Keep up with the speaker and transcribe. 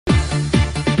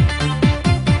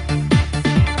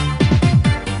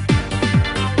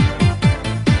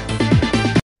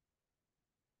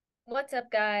What's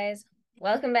up, guys?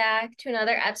 Welcome back to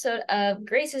another episode of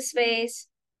Grace's Space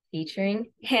featuring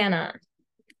Hannah.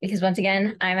 Because once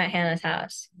again, I'm at Hannah's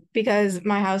house. Because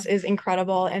my house is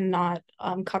incredible and not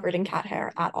covered in cat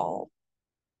hair at all.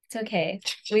 It's okay.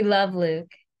 We love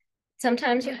Luke.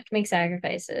 Sometimes you have to make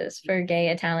sacrifices for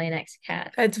gay Italian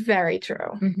ex-cat. It's very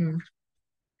true.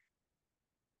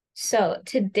 So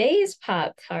today's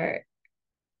Pop-Tart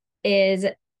is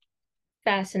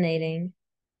fascinating.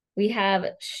 We have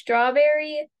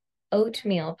strawberry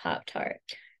oatmeal Pop-Tart.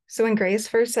 So when Grace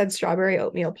first said strawberry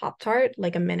oatmeal Pop-Tart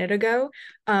like a minute ago,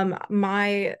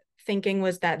 my thinking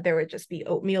was that there would just be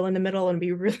oatmeal in the middle and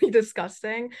be really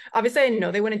disgusting. Obviously, I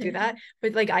know they wouldn't do that,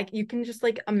 but like you can just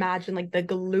like imagine like the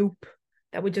gloop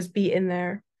that would just be in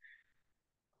there.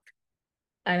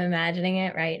 I'm imagining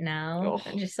it right now.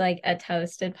 Oh. Just like a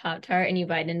toasted Pop-Tart and you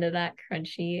bite into that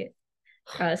crunchy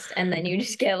crust and then you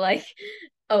just get like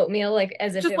oatmeal like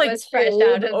as if Just it like was fresh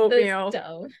out of oatmeal. the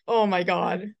stove. Oh my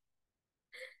God.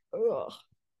 Ugh.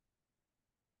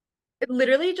 It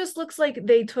literally just looks like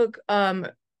they took whole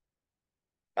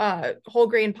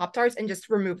grain Pop-Tarts and just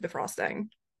removed the frosting.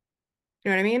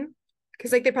 You know what I mean?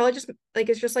 Because like they probably just like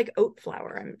it's just like oat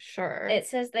flour, I'm sure. It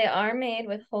says they are made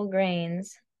with whole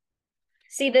grains.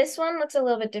 See, this one looks a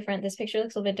little bit different. This picture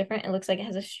looks a little bit different. It looks like it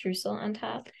has a streusel on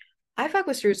top. I fuck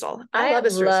with streusel. I love a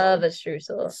streusel. love a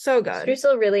streusel. So good.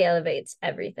 Streusel really elevates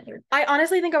everything. I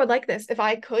honestly think I would like this. If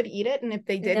I could eat it and if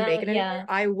they did make it anymore,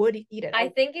 I would eat it. I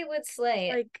think it would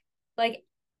slay. Like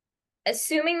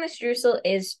assuming the streusel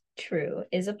is true,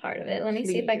 is a part of it. Let me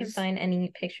see if I can find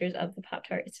any pictures of the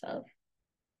Pop-Tart itself.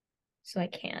 So I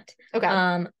can't.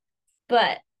 Okay.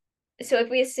 But so if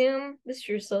we assume the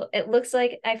streusel, it looks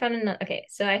like I found another. Okay,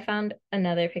 so I found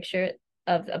another picture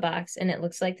of a box, and it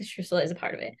looks like the streusel is a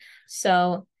part of it.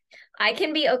 So I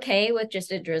can be okay with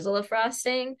just a drizzle of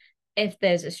frosting if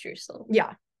there's a streusel.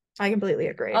 Yeah, I completely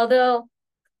agree. Although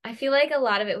I feel like a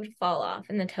lot of it would fall off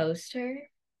in the toaster.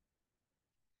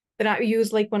 Then I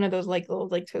use like one of those like little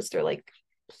like toaster like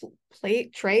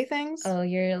plate tray things. Oh,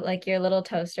 your little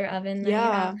toaster oven.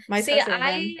 Yeah, my see,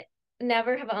 I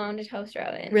never have owned a toaster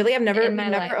oven. Really, I've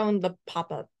never owned the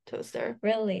pop-up toaster.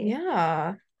 Really?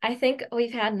 Yeah. I think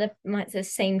we've had the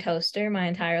same toaster my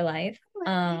entire life.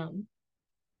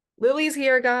 Lily's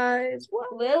here, guys.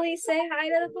 What? Lily, say hi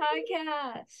to the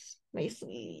podcast. My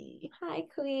sweet. Hi,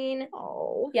 Queen.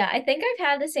 Oh. Yeah, I think I've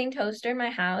had the same toaster in my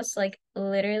house like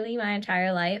literally my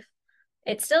entire life.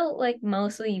 It still like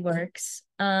mostly works.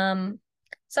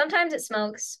 Sometimes it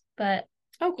smokes, but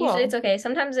usually it's okay.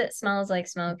 Sometimes it smells like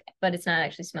smoke, but it's not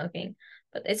actually smoking.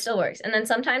 But it still works. And then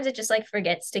sometimes it just like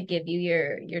forgets to give you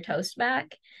your toast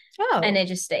back. Oh. And it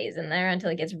just stays in there until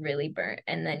it gets really burnt.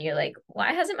 And then you're like,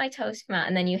 why hasn't my toast come out?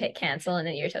 And then you hit cancel and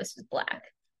then your toast is black.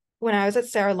 When I was at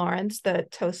Sarah Lawrence, the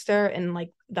toaster in like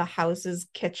the house's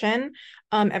kitchen,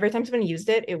 every time someone used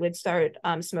it, it would start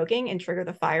smoking and trigger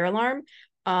the fire alarm.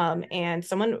 And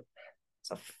someone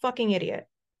was a fucking idiot,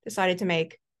 decided to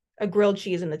make a grilled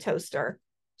cheese in the toaster.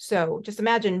 So just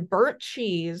imagine burnt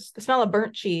cheese, the smell of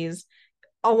burnt cheese,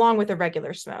 along with a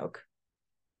regular smoke.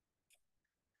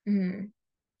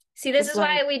 See, this is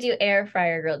why we do air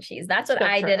fryer grilled cheese. That's what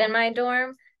I did in my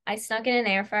dorm. I snuck in an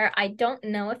air fryer. I don't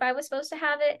know if I was supposed to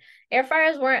have it. Air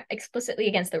fryers weren't explicitly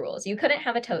against the rules. You couldn't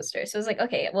have a toaster. So I was like,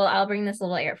 okay, well, I'll bring this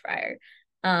little air fryer.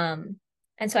 And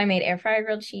so I made air fryer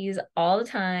grilled cheese all the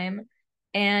time.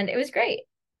 And it was great.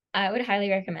 I would highly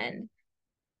recommend.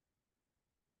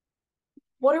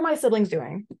 What are my siblings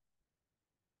doing?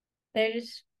 They're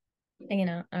just hanging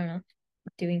out. I don't know.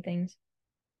 Doing things.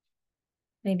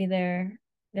 Maybe they're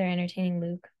entertaining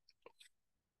Luke.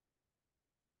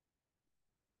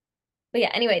 But yeah,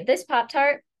 anyway, this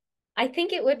Pop-Tart, I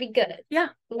think it would be good. Yeah.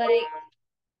 Like,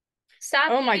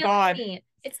 stop. Oh my God. Me.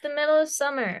 It's the middle of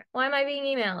summer. Why am I being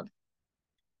emailed?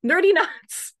 Nerdy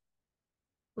nuts.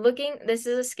 This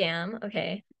is a scam.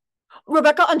 Okay.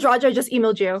 Rebecca Andrade just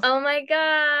emailed you. Oh my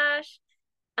gosh.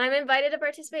 I'm invited to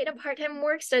participate in a part-time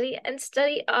work study and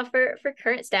study offer for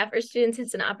current staff or students.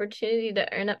 It's an opportunity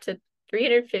to earn up to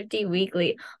 $350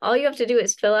 weekly. All you have to do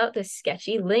is fill out this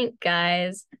sketchy link,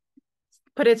 guys.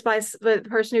 But it's by the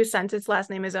person who sent its last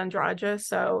name is Andrade,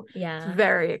 so yeah, it's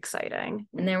very exciting.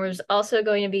 And there was also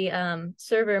going to be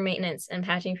server maintenance and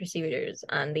patching procedures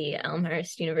on the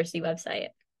Elmhurst University website.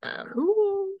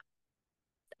 Cool.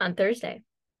 On Thursday.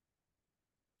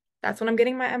 That's when I'm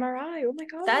getting my MRI. Oh my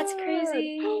God. That's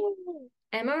crazy.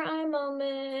 MRI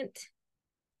moment.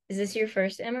 Is this your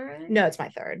first MRI? No, it's my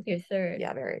third. Your third.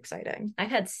 Yeah, very exciting.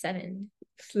 I've had 7.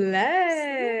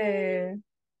 Slay.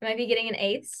 I might be getting an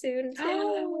 8th soon too.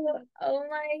 Oh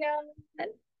my God.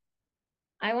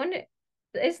 I wonder,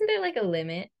 isn't there like a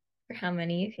limit for how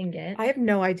many you can get? I have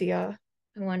no idea.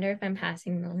 I wonder if I'm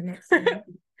passing the limits.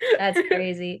 That's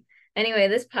crazy. Anyway,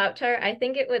 this Pop-Tart, I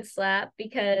think it would slap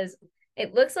because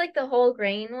it looks like the whole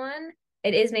grain one.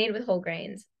 It is made with whole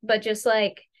grains, but just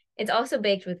like it's also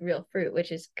baked with real fruit,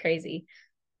 which is crazy.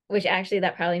 Which actually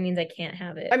that probably means I can't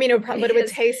have it. I mean, but it would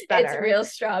taste better. It's real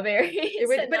strawberries.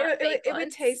 It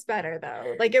would taste better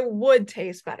though. Like it would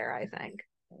taste better, I think.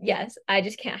 Yes, I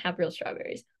just can't have real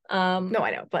strawberries. No,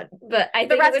 I know, but I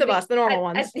think the rest of us, the normal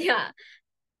ones. Yeah.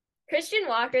 Christian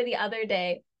Walker the other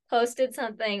day posted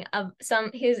something of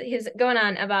he's going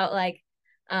on about like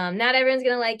not everyone's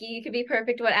gonna like you. You could be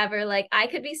perfect, whatever. Like I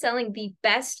could be selling the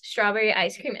best strawberry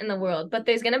ice cream in the world, but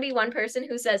there's gonna be one person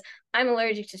who says I'm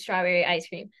allergic to strawberry ice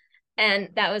cream. And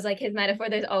that was like his metaphor.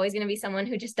 There's always going to be someone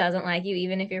who just doesn't like you,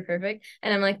 even if you're perfect.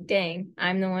 And I'm like, dang,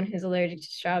 I'm the one who's allergic to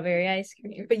strawberry ice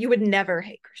cream. But you would never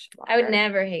hate Christian Walker. I would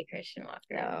never hate Christian Walker.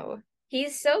 No.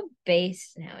 He's so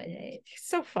based nowadays. He's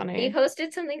so funny. He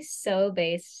posted something so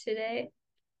based today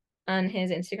on his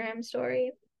Instagram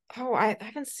story. Oh, I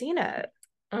haven't seen it.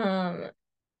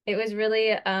 It was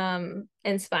really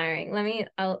inspiring.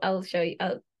 I'll show you.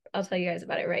 I'll tell you guys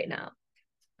about it right now.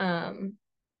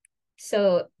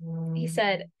 So he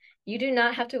said, you do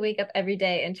not have to wake up every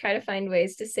day and try to find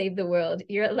ways to save the world.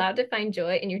 You're allowed to find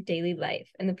joy in your daily life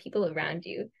and the people around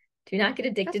you. Do not get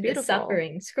addicted to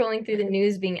suffering, scrolling through the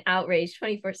news, being outraged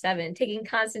 24/7, taking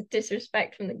constant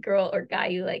disrespect from the girl or guy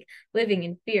you like, living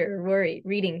in fear or worry,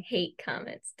 reading hate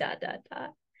comments, ...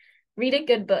 Read a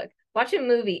good book, watch a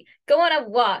movie, go on a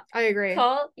walk. I agree.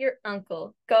 Call your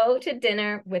uncle, go to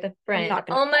dinner with a friend.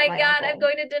 Oh my God, I'm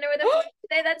going to dinner with a friend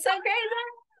today. That's so crazy.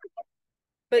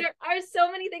 But there are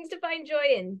so many things to find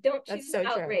joy in. Don't choose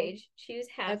outrage. True. Choose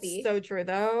happy. That's so true,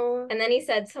 though. And then he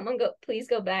said, please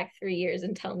go back 3 years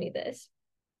and tell me this.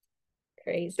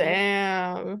 Crazy.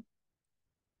 Damn.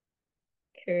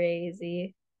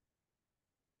 Crazy.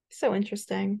 So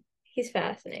interesting. He's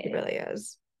fascinating. He really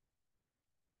is.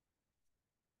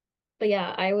 But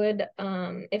yeah, I would,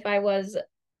 if I was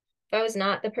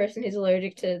not the person who's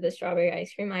allergic to the strawberry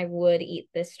ice cream, I would eat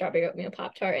this strawberry oatmeal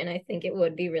Pop-Tart, and I think it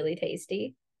would be really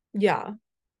tasty. Yeah,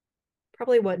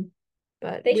 probably would,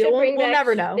 but we'll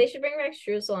never know. They should bring back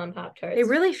streusel on Pop-Tarts. They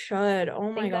really should. Oh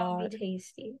my God, that would be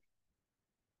tasty.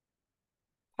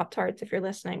 Pop-Tarts, if you're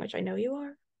listening, which I know you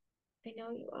are. I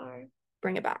know you are.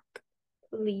 Bring it back,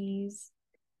 please.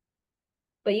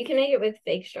 But you can make it with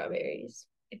fake strawberries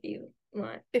if you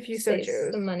want. If you so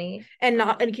choose. Some money. And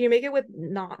can you make it with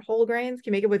not whole grains?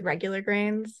 Can you make it with regular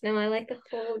grains? No, I like the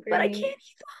whole grain. But I can't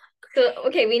eat that. So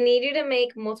okay, we need you to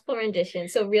make multiple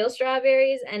renditions. So real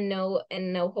strawberries and no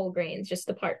whole grains, just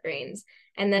the part grains.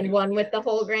 And then one with the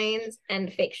whole grains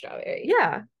and fake strawberries.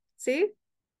 Yeah. See?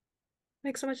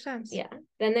 Makes so much sense. Yeah.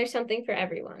 Then there's something for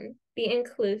everyone. Be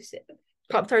inclusive.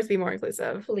 Pop-Tarts, be more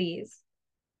inclusive. Please.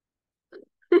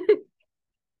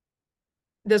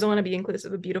 Doesn't want to be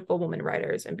inclusive of beautiful women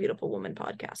writers and beautiful women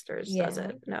podcasters, does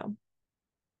it? No.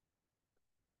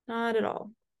 Not at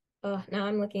all. Oh, now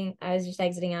I'm looking. I was just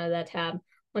exiting out of that tab.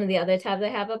 One of the other tabs I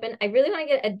have open. I really want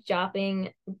to get a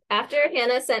jopping. After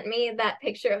Hannah sent me that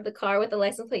picture of the car with the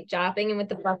license plate jopping and with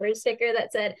the bumper sticker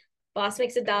that said, boss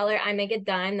makes $1, I make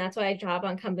 $0.10. That's why I job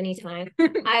on company time.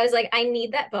 I was like, I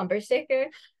need that bumper sticker.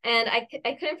 And I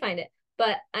couldn't find it.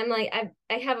 But I'm like,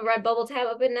 I have a Redbubble tab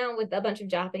open now with a bunch of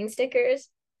jopping stickers.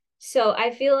 So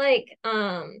I feel like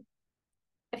I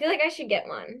should get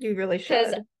one. You really should.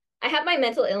 Because I have my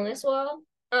mental illness wall.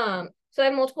 So I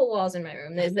have multiple walls in my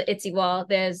room. There's the Itsy wall,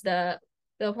 there's the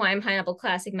Hawaiian Pineapple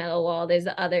Classic Metal wall, there's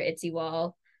the other Itsy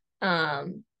wall,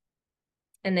 and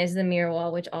there's the mirror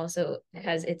wall, which also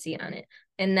has Itsy on it.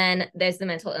 And then there's the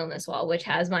mental illness wall, which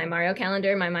has my Mario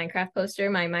calendar, my Minecraft poster,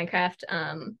 my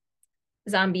Minecraft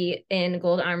zombie in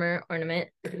gold armor ornament,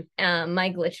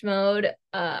 my glitch mode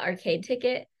arcade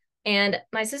ticket, and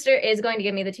my sister is going to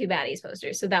give me the 2 baddies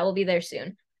posters, so that will be there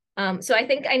soon. So I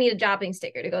think I need a jopping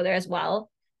sticker to go there as well.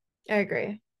 I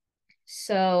agree.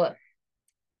 So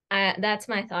that's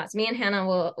my thoughts. Me and Hannah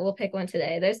will pick one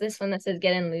today. There's this one that says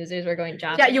get in losers, we're going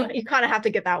jopping. Yeah, you kind of have to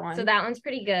get that one. So that one's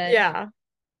pretty good. Yeah.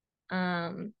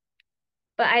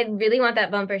 But I really want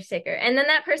that bumper sticker. And then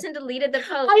that person deleted the post.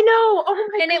 I know. Oh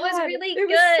my God. And it was really good.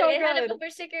 It had a bumper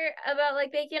sticker about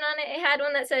like bacon on it. It had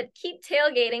one that said, keep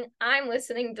tailgating. I'm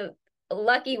listening to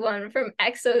Lucky One from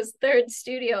EXO's 3rd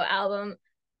studio album.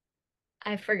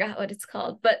 I forgot what it's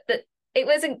called, but it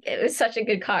was such a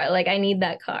good car. Like I need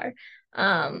that car.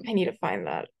 I need to find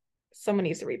that. Someone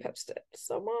needs to repost it.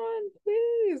 Someone,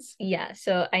 please. Yeah,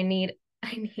 so I need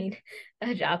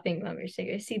a jopping bumper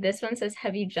sticker. See, this one says,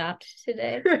 have you jopped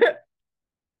today?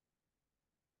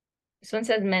 This one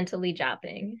says mentally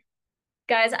jopping.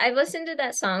 Guys, I've listened to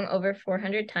that song over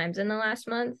 400 times in the last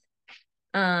month.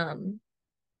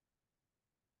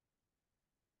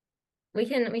 We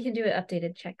can do an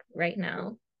updated check right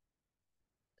now.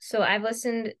 So I've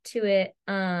listened to it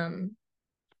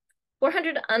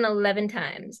 411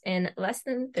 times in less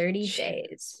than 30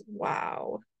 days.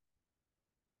 Wow.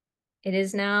 It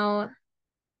is now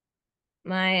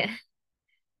my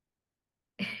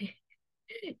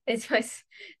it's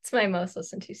my most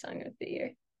listened to song of the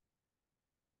year.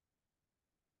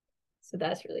 So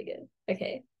that's really good.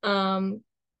 Okay. Oh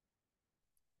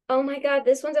my God,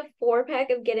 this one's a 4-pack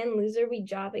of Get In Loser We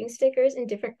Jobbing stickers in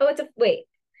different. Oh,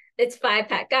 it's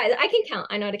 5-pack. Guys, I can count.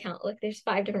 I know how to count. Look, there's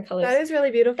 5 different colors. That is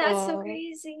really beautiful. That's so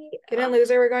crazy. Get In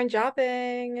Loser, we're going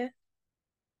shopping.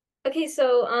 Okay,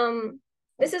 so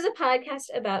this is a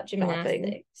podcast about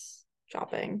gymnastics.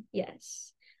 Shopping.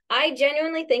 Yes. I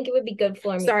genuinely think it would be good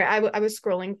for me. Sorry, I was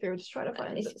scrolling through to try to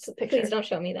find this picture. Please don't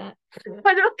show me that.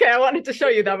 Okay, I wanted to show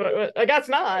you that, but I guess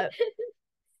not.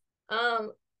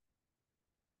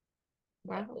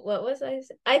 Wow, what was I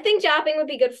saying? I think shopping would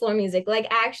be good floor music. Like,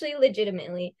 actually,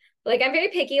 legitimately. Like, I'm very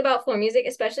picky about floor music,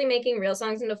 especially making real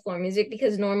songs into floor music,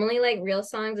 because normally, like, real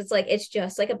songs, it's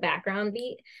just like a background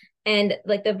beat. And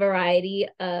like the variety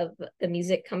of the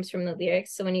music comes from the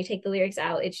lyrics. So when you take the lyrics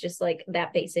out, it's just like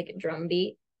that basic drum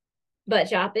beat. But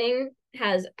shopping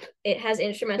has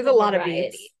instrumental There's a lot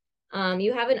variety. of beats.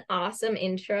 You have an awesome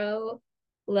intro,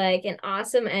 like an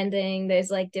awesome ending.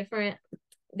 There's different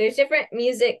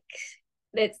music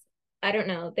that's, I don't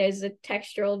know, there's a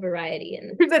textural variety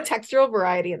in There's a textural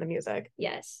variety in the music.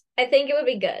 Yes. I think it would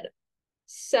be good.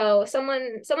 So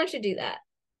someone should do that.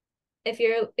 If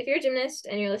you're a gymnast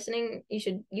and you're listening, you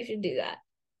should do that.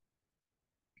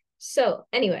 So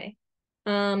anyway,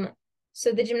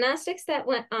 so the gymnastics that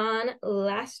went on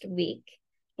last week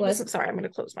was sorry, I'm gonna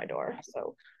close my door.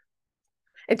 So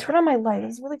it turned on my light.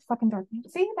 It's really fucking dark.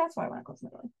 See, that's why I want to close my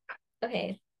door.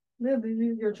 Okay.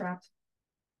 You're trapped.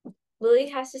 Lily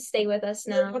has to stay with us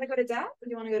now. You want to go to Dad, or do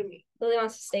you want to go to me? Lily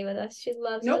wants to stay with us. She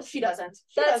loves us. Nope, she doesn't.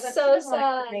 That's so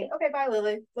sad. Okay, bye,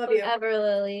 Lily. Love you. Whatever,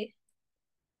 Lily.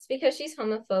 It's because she's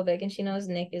homophobic and she knows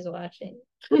Nick is watching.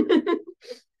 That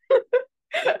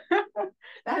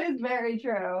is very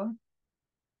true.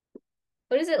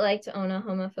 What is it like to own a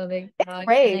homophobic dog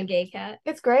and a gay cat?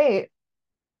 It's great.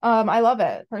 I love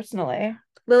it personally.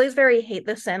 Lily's very hate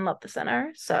the sin, love the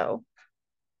sinner. So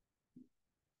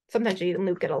sometimes she and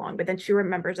Luke get along, but then she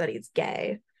remembers that he's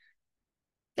gay.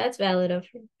 That's valid of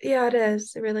her. Yeah, it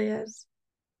is. It really is.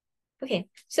 Okay,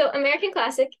 so American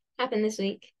Classic happened this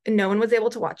week. And no one was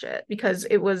able to watch it because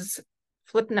it was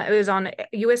flipped. It was on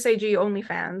USAG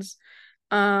OnlyFans,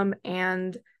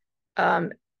 and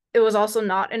it was also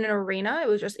not in an arena. It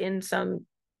was just in some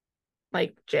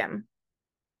gym.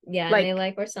 Yeah, and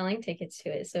they were selling tickets to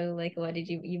it. So what did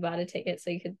you bought a ticket so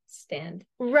you could stand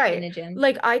in a gym?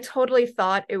 I totally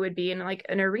thought it would be in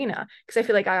an arena, because I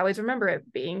feel like I always remember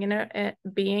it being in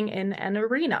an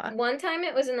arena. One time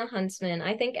it was in the Huntsman.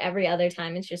 I think every other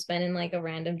time it's just been in a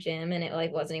random gym, and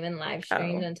it wasn't even live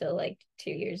streamed until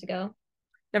 2 years ago.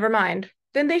 Never mind.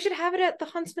 Then they should have it at the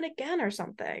Huntsman again or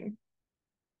something.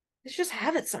 They should just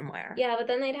have it somewhere. Yeah, but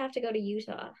then they'd have to go to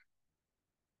Utah.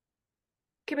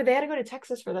 Okay, but they had to go to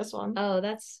Texas for this one. Oh,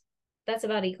 that's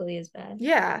about equally as bad.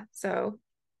 Yeah, so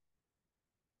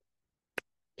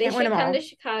they should come to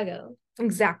Chicago.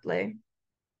 Exactly.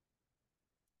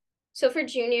 So for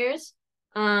juniors,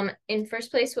 in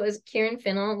first place was Kieran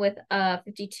Finnell with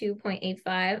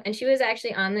 52.85, and she was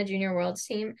actually on the Junior Worlds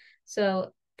team,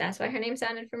 so that's why her name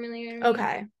sounded familiar to me.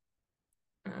 Okay.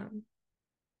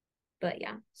 But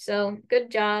yeah, so good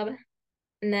job.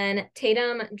 And then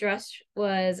Tatum Drush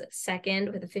was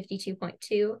second with a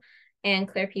 52.2, and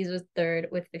Claire Pease was third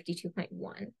with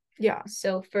 52.1. Yeah.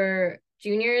 So for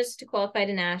juniors to qualify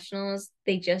to nationals,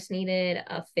 they just needed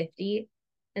a 50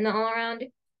 in the all-around.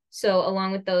 So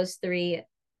along with those three,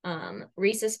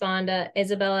 Risa Sponda,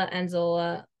 Isabella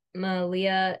Anzola,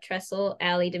 Malia Tressel,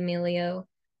 Allie D'Amelio,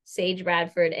 Sage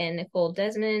Bradford, and Nicole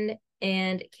Desmond,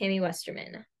 and Cammie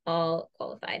Westerman all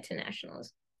qualified to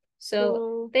nationals.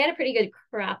 So they had a pretty good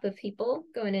crop of people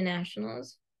going to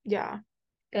nationals. Yeah.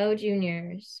 Go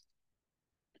juniors.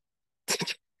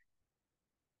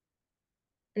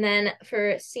 And then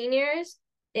for seniors,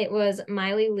 it was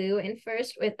Miley Liu in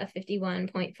first with a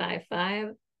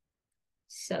 51.55.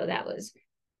 So that was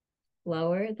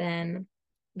lower than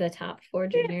the top 4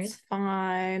 juniors. It's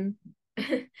fine.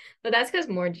 But that's because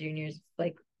more juniors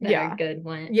that are good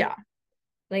went. Yeah.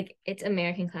 It's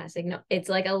American Classic. No, it's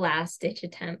a last-ditch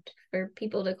attempt for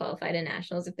people to qualify to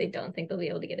nationals if they don't think they'll be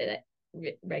able to get it at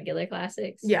regular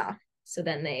classics. Yeah. So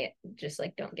then they just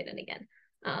don't get it again.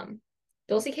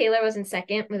 Dulcie Kaler was in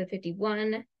second with a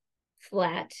 51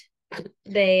 flat.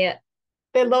 They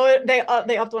lowered they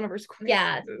upped one of her scores.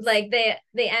 Yeah, like they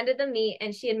ended the meet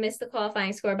and she had missed the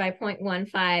qualifying score by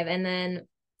 0.15, and then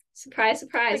surprise,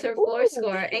 surprise, her floor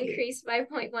score increased by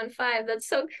 0.15. That's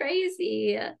so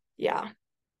crazy. Yeah.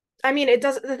 I mean,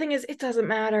 the thing is, it doesn't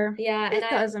matter. Yeah, it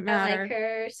doesn't matter. I like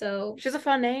her, so she's a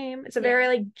fun name. It's a very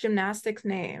like gymnastics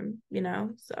name,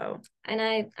 so. And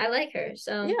I like her,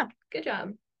 so yeah, good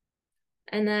job.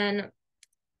 And then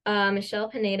Michelle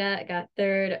Pineda got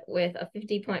third with a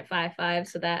 50.55,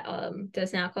 so that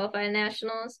does now qualify to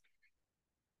nationals.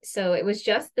 So it was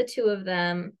just the two of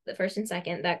them, the first and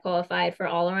second, that qualified for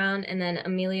all around, and then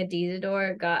Amelia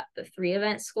Dizador got the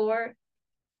 3-event score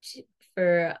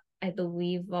for, I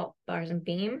believe, vault, bars, and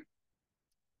beam.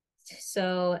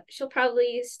 So she'll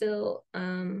probably still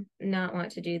not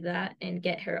want to do that and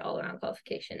get her all around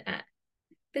qualification at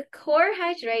the Core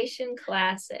Hydration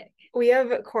Classic. We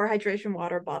have Core Hydration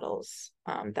water bottles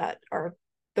that are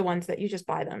the ones that you just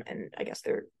buy them, and I guess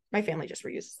my family just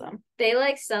reuses them. They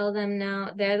like sell them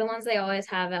now. They're the ones they always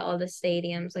have at all the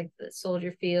stadiums, like the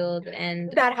Soldier Field,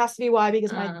 and that has to be why,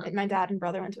 because my dad and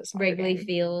brother went to a soccer Wrigley game.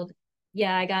 Field.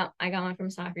 Yeah, I got one from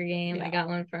soccer game. Yeah. I got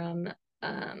one from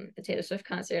the Taylor Swift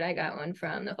concert. I got one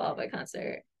from the Fall Out Boy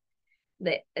concert.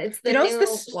 It's the new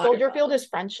Soldier Field is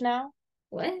French now.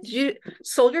 What?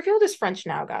 Soldier Field is French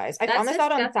now, guys. I found this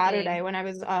out on Saturday when I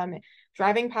was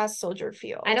driving past Soldier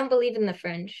Field. I don't believe in the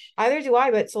French. Either do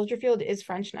I, but Soldier Field is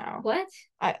French now. What?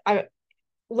 I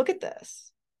look at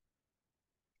this.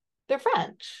 They're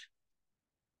French.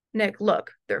 Nick,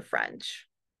 look, they're French.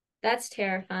 That's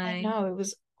terrifying. No, it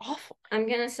was awful. I'm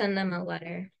gonna send them a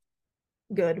letter.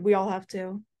 Good. We all have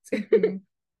to. Mm-hmm.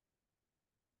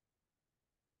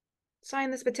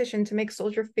 Sign this petition to make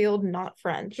Soldier Field not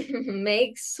French.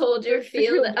 Make Soldier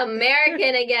Field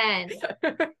American again.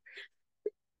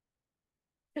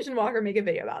 Christian Walker make a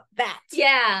video about that.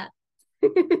 Yeah.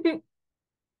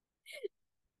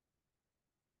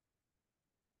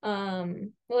 What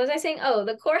was I saying? Oh,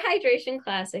 the Core Hydration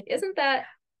Classic. Isn't that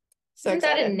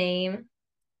a name?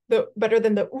 Better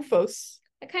than the UFOs.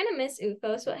 I kind of miss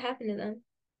UFOs. What happened to them?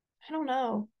 I don't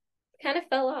know. Kind of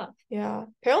fell off. Yeah.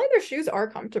 Apparently their shoes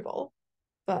are comfortable,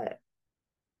 but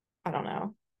I don't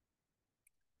know.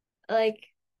 Like,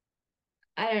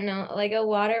 I don't know. Like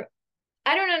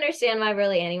I don't understand why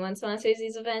really anyone sponsors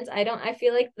these events. I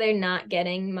feel like they're not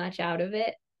getting much out of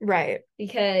it. Right.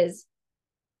 Because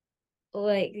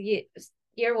like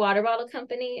your water bottle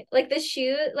company, like the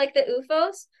shoe, like the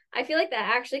UFOs, I feel like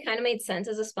that actually kind of made sense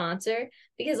as a sponsor,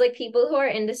 because like people who are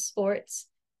into sports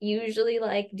usually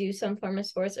like do some form of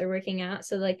sports or working out,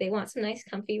 so like they want some nice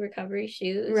comfy recovery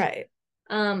shoes. Right.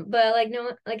 But like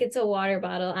no, like it's a water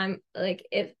bottle. I'm like,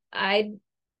 if I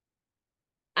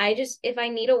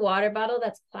need a water bottle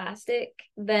that's plastic,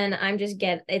 then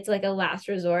it's like a last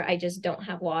resort. I just don't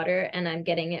have water and I'm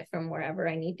getting it from wherever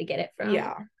I need to get it from.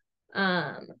 Yeah.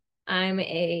 I'm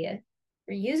a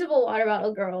reusable water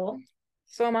bottle girl.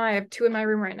 So am I. I have 2 in my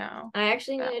room right now. I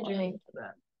actually need a drink.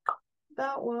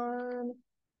 That one.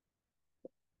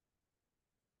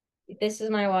 This is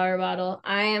my water bottle.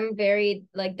 I am very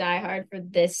like diehard for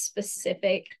this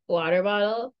specific water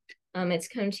bottle. It's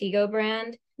Contigo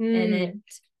brand, and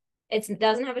it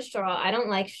doesn't have a straw. I don't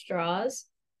like straws.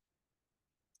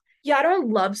 Yeah, I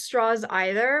don't love straws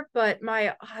either, but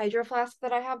my hydro flask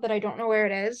that I have that I don't know where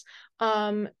it is,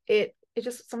 it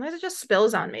just sometimes it just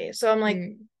spills on me. So I'm like,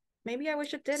 maybe I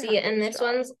wish it did. See, and this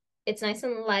one's, it's nice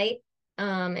and light.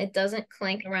 It doesn't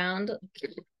clank around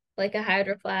like a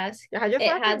hydro flask. It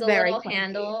has a little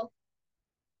handle.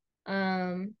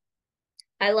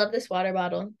 I love this water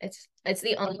bottle. It's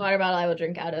the only water bottle I will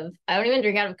drink out of. I don't even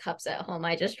drink out of cups at home.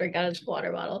 I just drink out of this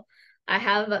water bottle. I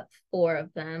have 4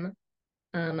 of them.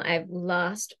 I've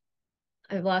lost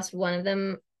one of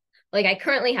them. Like I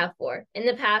currently have 4. In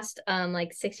the past,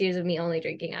 like 6 years of me only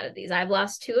drinking out of these, I've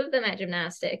lost 2 of them at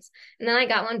gymnastics, and then I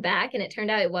got one back, and it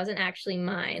turned out it wasn't actually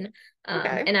mine.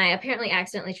 And I apparently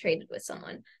accidentally traded with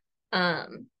someone. But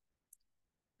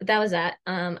that was that.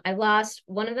 I lost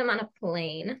one of them on a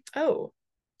plane. Oh.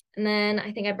 And then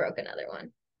I think I broke another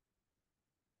one.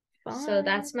 Fun. So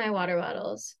that's my water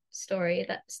bottles story.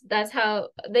 That's how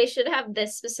they should have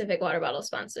this specific water bottle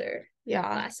sponsor. Yeah.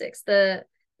 Classics. The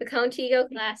Contigo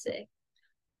Classic.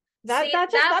 That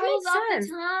makes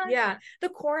sense. Yeah. The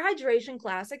Core Hydration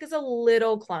Classic is a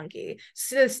little clunky.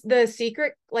 So the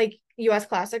secret like US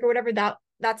Classic or whatever,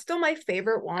 that's still my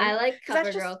favorite one. I like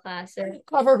CoverGirl Classic.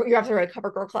 You have to write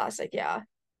CoverGirl Classic, yeah.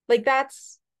 Like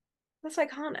that's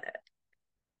iconic.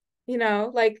 You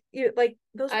know, like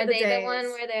those are the they days. The one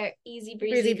where they're easy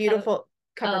breezy beautiful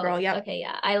CoverGirl? Yeah. Okay,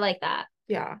 yeah, I like that.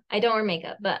 Yeah. I don't wear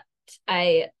makeup, but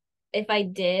if I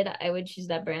did, I would choose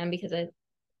that brand because it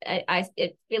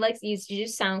feel like you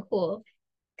just sound cool.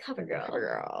 CoverGirl.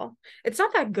 CoverGirl. It's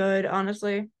not that good,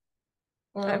 honestly.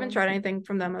 Well, I haven't tried anything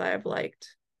from them that I've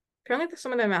liked. Apparently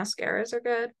some of their mascaras are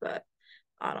good, but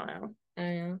I don't know. I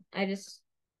don't know.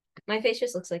 My face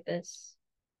just looks like this.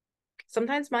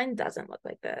 Sometimes mine doesn't look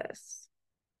like this.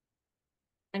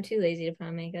 I'm too lazy to put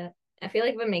on makeup. I feel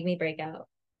like it would make me break out.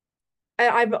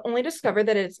 I've only discovered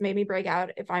that it's made me break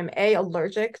out if I'm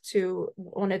allergic to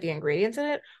one of the ingredients in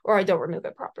it, or I don't remove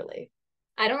it properly.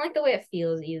 I don't like the way it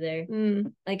feels either.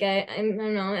 Like I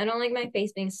don't know. I don't like my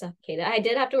face being suffocated. I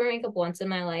did have to wear makeup once in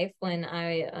my life when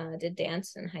I did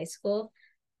dance in high school,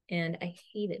 and I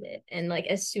hated it. And like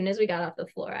as soon as we got off the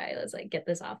floor, I was like, "Get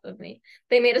this off of me."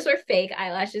 They made us wear fake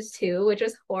eyelashes too, which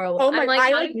was horrible. Oh my! I'm like, I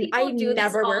how like do people I do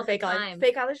never this wear all fake the eyelashes. time?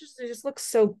 Fake eyelashes just look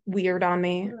so weird on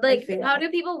me. Like, how do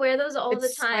people wear those all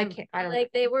the time? I don't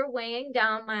like know. they were weighing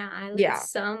down my eyelids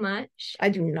so much. I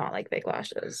do not like fake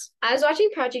lashes. I was watching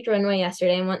Project Runway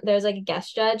yesterday, and there's like a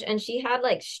guest judge, and she had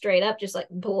like straight up just like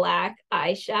black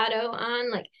eyeshadow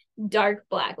on, like dark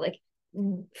black, like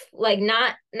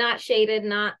not shaded,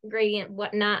 not gradient,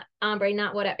 what not ombre,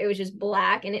 not whatever. It was just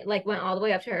black, and it like went all the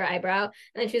way up to her eyebrow. And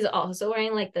then she was also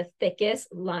wearing like the thickest,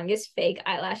 longest fake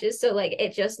eyelashes, so like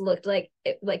it just looked like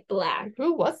black.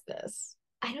 Who was this?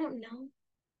 I don't know.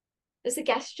 It was a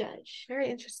guest judge. Very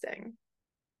interesting.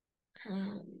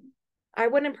 I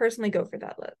wouldn't personally go for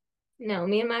that look. No,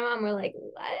 me and my mom were like,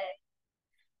 what?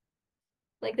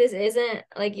 Like this isn't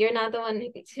like you're not the one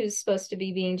who's supposed to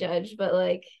be being judged, but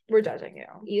like we're judging you.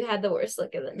 You had the worst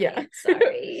look of the night. Yeah.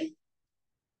 Sorry.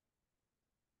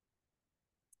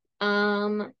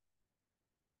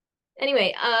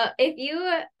 Anyway,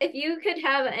 if you could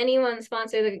have anyone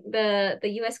sponsor the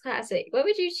US Classic, what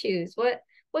would you choose? What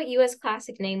US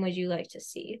Classic name would you like to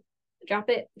see? Drop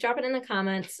it in the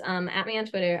comments. At me on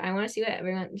Twitter. I want to see what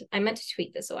everyone. I meant to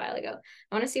tweet this a while ago.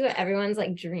 I want to see what everyone's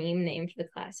like dream name for the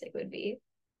Classic would be.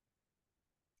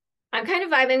 I'm kind of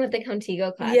vibing with the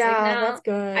Contigo Classic now. That's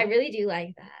good. I really do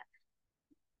like that.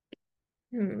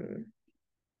 If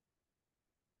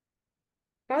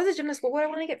I was a gymnast, what would I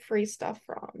want to get free stuff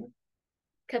from?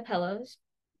 Capello's.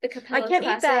 The Capello I can't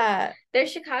Classic. eat that. They're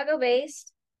Chicago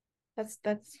based. That's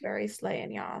very slay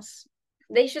and yas.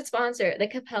 They should sponsor the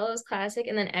Capello's Classic,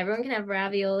 and then everyone can have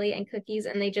ravioli and cookies.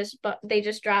 And they just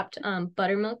dropped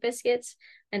buttermilk biscuits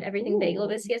and everything bagel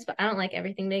biscuits, but I don't like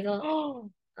everything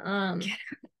bagel.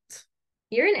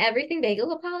 You're an everything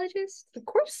bagel apologist? Of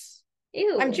course.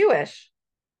 Ew. I'm Jewish.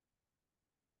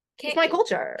 It's my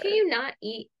culture. Can you not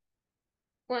eat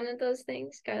one of those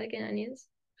things, garlic and onions?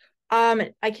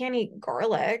 I can't eat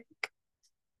garlic,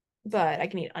 but I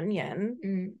can eat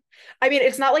onion. I mean,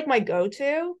 it's not like my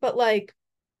go-to, but like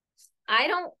I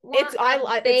don't want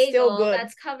a bagel it's still good.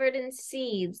 That's covered in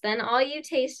seeds. Then all you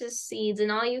taste is seeds,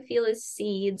 and all you feel is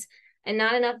seeds, and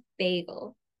not enough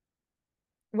bagel.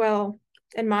 Well,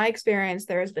 in my experience,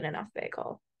 there has been enough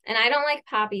bagel. And I don't like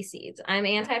poppy seeds. I'm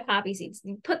anti-poppy seeds.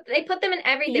 They put them in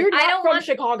everything. You're not from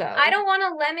Chicago. I don't want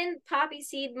a lemon poppy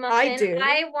seed muffin. I do.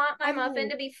 I want my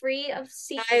muffin to be free of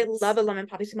seeds. I love a lemon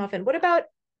poppy seed muffin. What about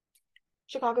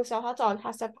Chicago style hot dog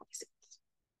has to have poppy seeds?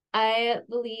 I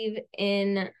believe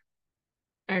in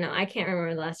I don't know. I can't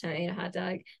remember the last time I ate a hot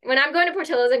dog. When I'm going to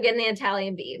Portillo's, I'm getting the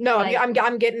Italian beef. No, like,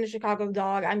 I'm getting a Chicago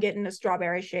dog. I'm getting a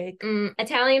strawberry shake.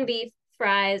 Italian beef,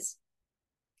 fries.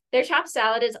 Their chopped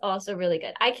salad is also really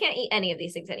good. I can't eat any of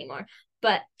these things anymore.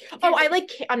 But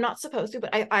I'm not supposed to,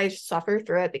 but I suffer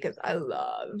through it because I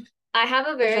have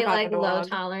a very like low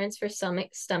tolerance for stomach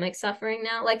suffering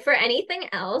now. Like for anything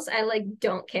else, I like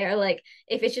don't care. Like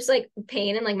if it's just like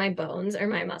pain in like my bones or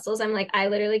my muscles, I'm like I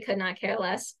literally could not care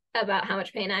less about how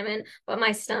much pain I'm in. But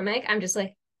my stomach, I'm just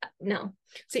like no.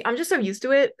 See, I'm just so used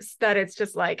to it that it's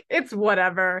just like it's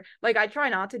whatever. Like I try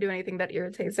not to do anything that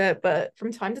irritates it, but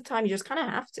from time to time you just kind of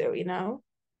have to, you know?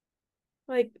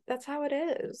 Like that's how it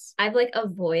is. I've like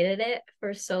avoided it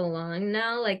for so long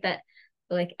now, like that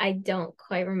like I don't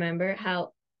quite remember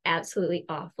how absolutely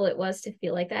awful it was to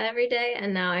feel like that every day.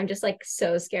 And now I'm just like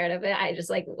so scared of it. I just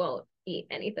like won't eat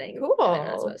anything. Cool. I'm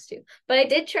not supposed to. But I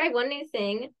did try one new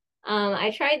thing.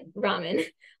 I tried ramen.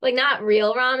 Like not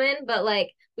real ramen, but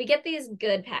like we get these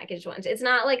good packaged ones. It's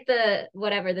not like the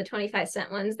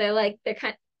 25-cent ones. They're like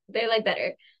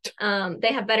better.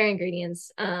 They have better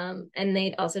ingredients. And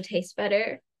they also taste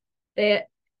better.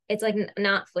 It's like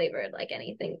not flavored like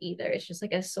anything either. It's just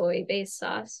like a soy-based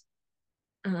sauce.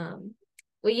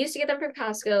 We used to get them from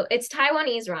Costco. It's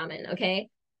Taiwanese ramen, okay?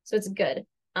 So it's good.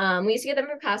 We used to get them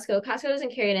from Costco. Costco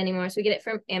doesn't carry it anymore, so we get it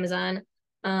from Amazon.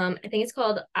 I think it's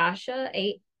called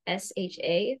Asha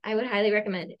SHA. I would highly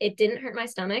recommend. It didn't hurt my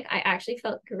stomach. I actually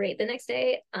felt great the next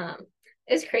day.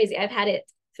 It was crazy. I've had it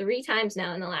 3 times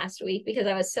now in the last week because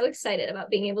I was so excited about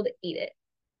being able to eat it.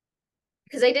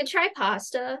 Because I did try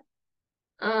pasta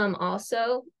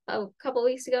also a couple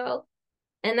weeks ago,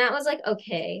 and that was like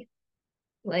okay.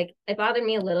 Like it bothered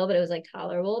me a little, but it was like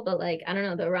tolerable. But like I don't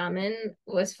know, the ramen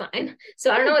was fine.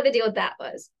 So I don't know what the deal with that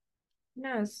was.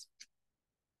 Yes.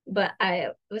 But I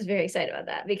was very excited about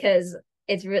that because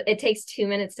it takes 2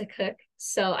 minutes to cook,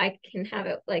 so I can have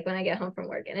it like when I get home from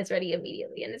work and it's ready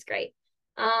immediately and it's great.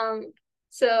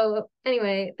 So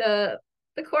anyway, the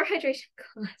core hydration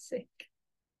classic.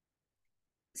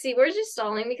 See, we're just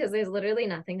stalling because there's literally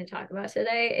nothing to talk about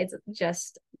today. It's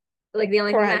just like the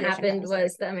only thing that happened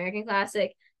was the American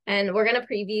Classic, and we're gonna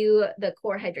preview the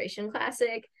Core Hydration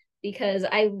Classic because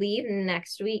I leave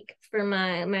next week for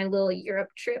my little Europe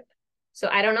trip. So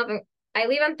I don't know if I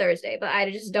leave on Thursday, but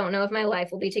I just don't know if my life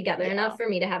will be together enough for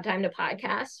me to have time to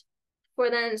podcast for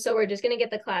then. So we're just gonna get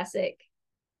the classic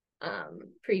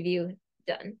preview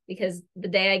done because the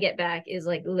day I get back is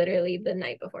like literally the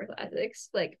night before classics,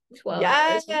 like 12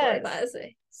 hours before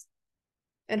classics.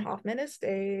 And Hoffman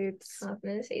Estates.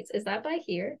 Hoffman Estates. Is that by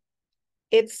here?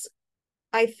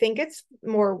 I think it's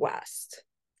more west.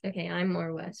 Okay, I'm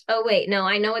more west. Oh wait, no,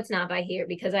 I know it's not by here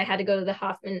because I had to go to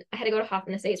Hoffman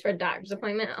Estates for a doctor's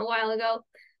appointment a while ago.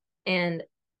 And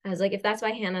I was like, if that's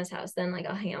by Hannah's house, then like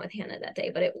I'll hang out with Hannah that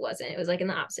day. But it wasn't. It was like in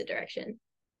the opposite direction.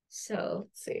 So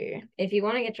let's see. If you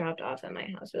want to get dropped off at my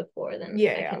house before, then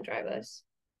I can drive us.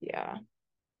 Yeah.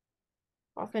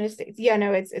 Hoffman Estates. Yeah,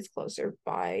 no, it's closer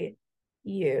by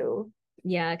you.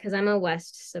 Yeah, because I'm a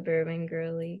west suburban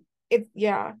girly.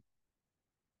 Yeah,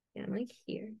 I'm like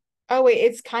here. Oh wait,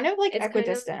 it's kind of like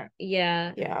equidistant.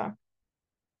 Yeah. Yeah.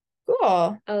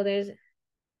 Cool. Oh,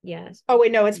 yes. Oh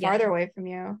wait, no, it's farther away from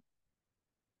you.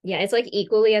 Yeah, it's like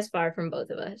equally as far from both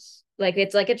of us. Like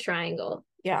it's like a triangle.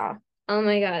 Yeah. Oh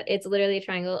my god, it's literally a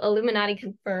triangle. Illuminati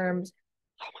confirmed.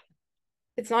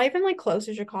 It's not even like close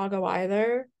to Chicago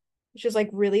either, which is like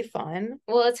really fun.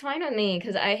 Well, it's fine with me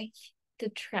because the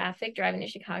traffic driving to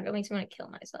Chicago makes me want to kill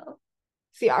myself.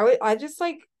 See, I just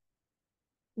like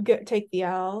take the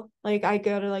L. Like I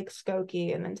go to like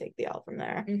Skokie and then take the L from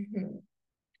there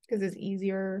because it's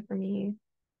easier for me.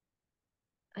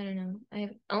 I don't know.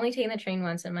 I've only taken the train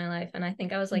once in my life, and I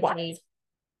think I was like 8.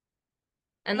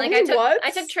 And like I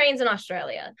took trains in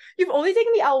Australia. You've only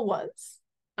taken the L once?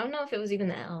 I don't know if it was even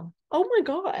the L. Oh my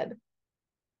god.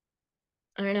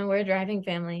 I don't know. We're a driving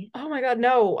family. Oh my god,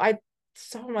 no! I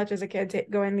so much as a kid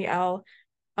going the L,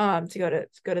 to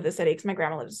go to the city because my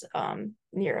grandma lives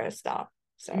near a stop.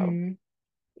 So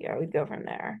yeah, we'd go from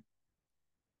there.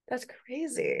 That's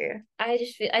crazy. I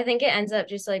think it ends up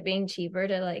just like being cheaper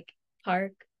to like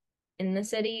park in the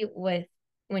city when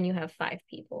you have 5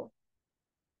 people.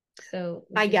 So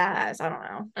I guess I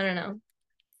don't know.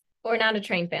 Or not a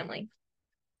train family.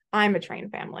 I'm a train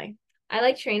family. I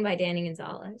like Train by Danny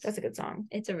Gonzalez. That's a good song.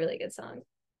 It's a really good song.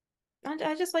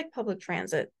 I just like public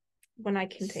transit when I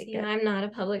can take it. I'm not a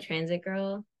public transit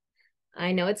girl.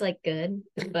 I know it's like good,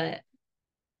 but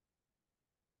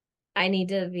I need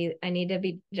to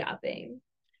be jopping.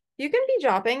 You can be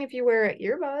jopping if you wear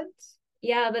earbuds.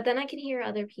 Yeah, but then I can hear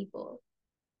other people.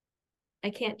 I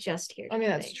can't just hear. I mean,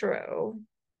 that's true.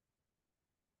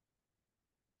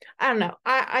 I don't know.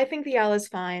 I think the L is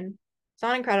fine. It's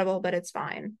not incredible, but it's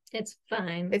fine. It's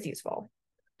fine. It's useful.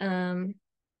 I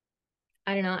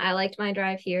don't know. I liked my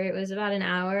drive here. It was about an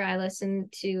hour. I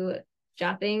listened to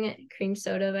Jopping Cream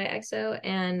Soda by EXO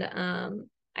and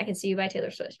I Can See You by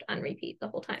Taylor Swift on repeat the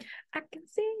whole time. I can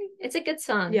see. It's a good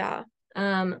song. Yeah.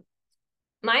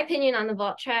 My opinion on the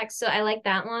vault tracks, so I like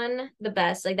that one the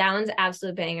best. Like that one's an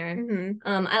absolute banger.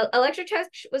 Electric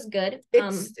Touch was good.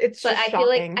 It's but I feel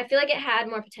like it had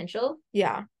more potential.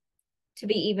 Yeah. To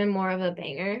be even more of a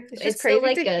banger. It's just crazy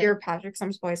like to hear Patrick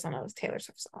Sum's voice on a Taylor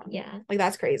Swift song. Yeah. Like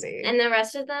that's crazy. And the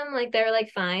rest of them, like they're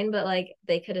like fine, but like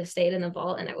they could have stayed in the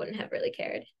vault and I wouldn't have really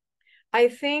cared. I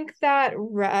think that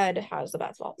Red has the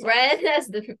best vault songs. Red has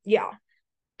the yeah.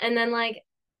 And then like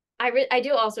I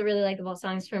do also really like the vault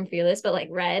songs from Fearless, but like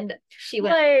Red, she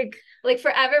went like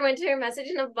Forever Winter, Message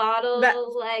in a Bottle,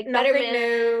 like Nothing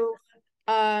New.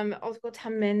 Also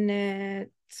 10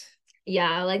 Minute.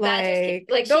 Yeah, like that just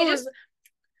like those, she just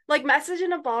like Message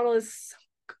in a Bottle is so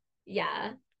good.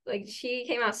 Yeah, like she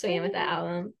came out swinging with that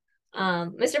album.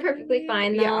 Mr. Perfectly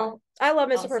Fine though. Yeah. I love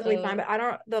Mr. Perfectly Fine, but I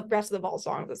don't the rest of the vault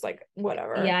songs is like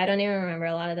whatever. Yeah, I don't even remember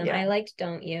a lot of them. I liked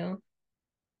Don't You.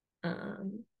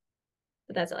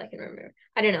 But that's all I can remember.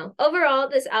 I don't know. Overall,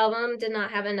 this album did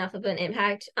not have enough of an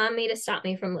impact on me to stop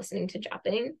me from listening to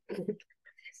Jopping.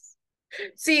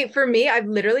 See, for me, I've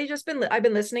literally just been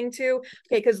listening to,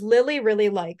 okay, because Lily really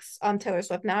likes Taylor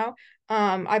Swift now.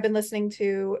 I've been listening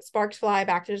to Sparks Fly,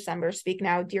 Back to December, Speak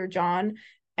Now, Dear John.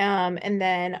 And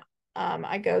then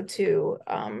I go to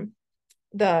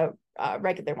the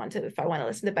regular one to if I want to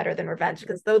listen to Better Than Revenge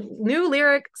because the new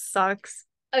lyric sucks.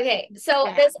 Okay,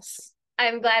 so this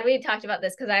I'm glad we talked about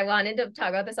this because I wanted to talk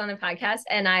about this on the podcast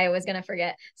and I was gonna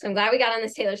forget. So I'm glad we got on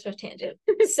this Taylor Swift tangent.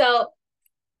 So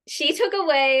she took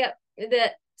away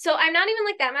so I'm not even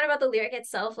like that mad about the lyric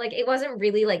itself. Like it wasn't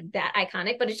really like that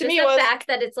iconic, but it's just the fact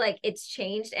that it's like it's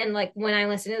changed and like when I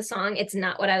listen to the song, it's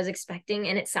not what I was expecting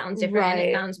and it sounds different and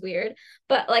it sounds weird.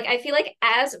 But like I feel like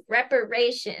as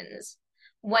reparations,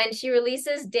 when she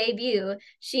releases Debut,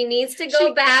 she needs to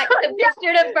go back to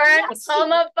Picture to Burn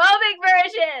homophobic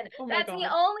version. That's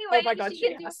the only way she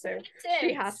can do it.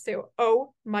 She has to.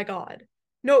 Oh my god.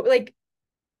 No, like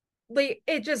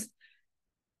it just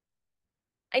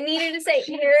I needed to say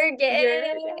you're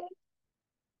gay.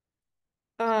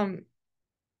 Oh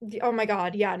my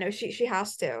god, yeah, no, she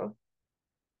has to.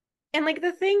 And like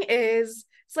the thing is,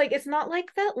 it's like it's not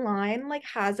like that line like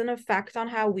has an effect on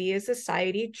how we as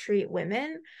society treat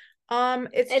women.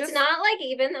 It's just not like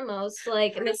even the most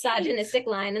like misogynistic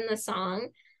line in the song.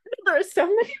 There's so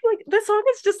many like the song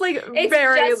is just like it's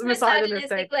very just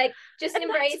misogynistic. Like just and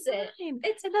embrace it. And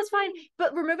that's fine.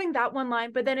 But removing that one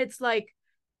line, but then it's like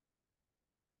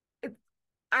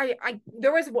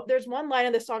there's one line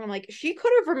in the song I'm like she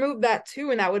could have removed that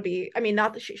too and that would be I mean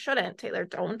not that she shouldn't. Taylor,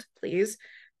 don't please.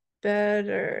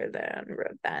 Better Than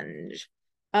Revenge.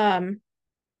 No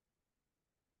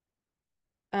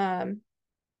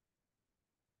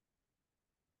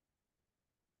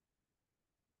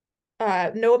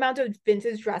amount of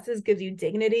vintage dresses gives you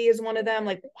dignity is one of them.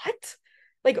 Like what?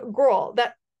 Like girl,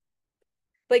 that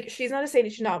like she's not a saying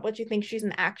she's not what you think she's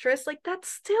an actress. Like that's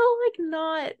still like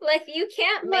not like you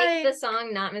can't make the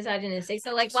song not misogynistic.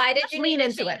 So like why did you lean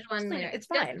into it? It's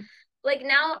fine. Like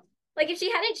now like if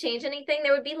she hadn't changed anything,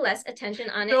 there would be less attention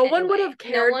on it. No one would have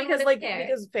cared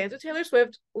because fans of Taylor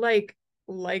Swift like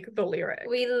the lyric.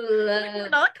 We're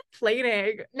not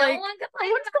complaining. No one's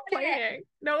complaining.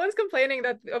 No one's complaining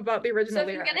about the original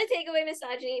lyric. So if you're gonna take away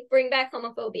misogyny, bring back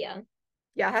homophobia.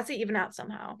 Yeah, it has to even out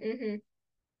somehow.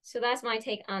 So that's my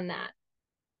take on that.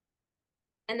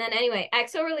 And then anyway,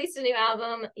 EXO released a new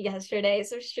album yesterday,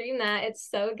 so stream that. It's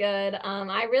so good.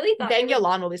 I really thought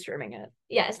Yolan will be streaming it.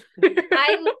 Yes.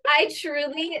 I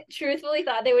truthfully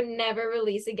thought they would never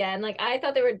release again. Like I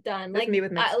thought they were done. Like me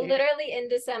with literally in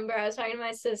December, I was talking to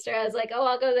my sister. I was like, "Oh,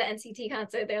 I'll go to the NCT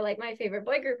concert. They're like my favorite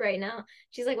boy group right now."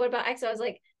 She's like, "What about EXO?" I was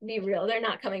like, "Be real, they're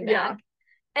not coming back." Yeah.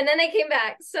 And then they came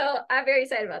back, so I'm very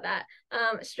excited about that.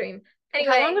 Stream.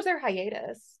 Anyway, how long was their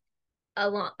hiatus? A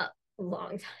long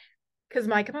time. Because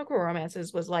My Chemical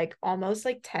Romances was like almost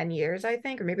like 10 years, I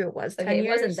think, or maybe it was 10 years. It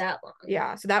wasn't that long.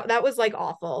 Yeah, so that was like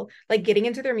awful. Like getting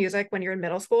into their music when you're in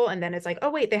middle school, and then it's like, oh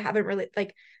wait, they haven't really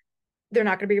like they're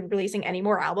not going to be releasing any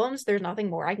more albums. There's nothing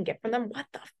more I can get from them. What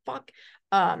the fuck?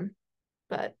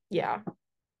 But yeah.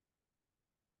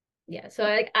 Yeah, so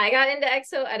I got into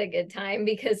EXO at a good time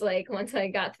because like once I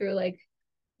got through like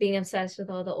being obsessed with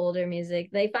all the older music,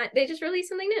 they just released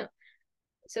something new.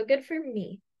 So good for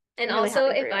me. And really also,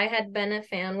 if I had been a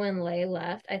fan when Lay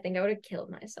left, I think I would have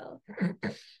killed myself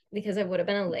because I would have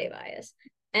been a Lay bias.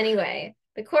 Anyway,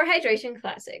 the Core Hydration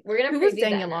Classic. We're gonna. Who was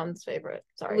Dang Yolon's favorite?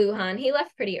 Sorry, Luhan. He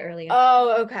left pretty early.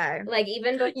 Oh, okay. Like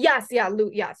even yes,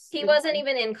 yes. He wasn't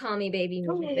even in Call Me Baby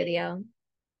music video.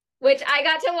 Which I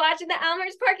got to watch in the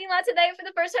Elmhurst parking lot today for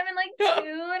the first time in like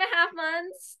 2.5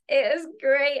 months. It was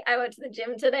great. I went to the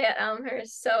gym today at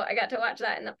Elmhurst, so I got to watch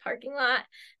that in the parking lot.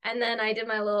 And then I did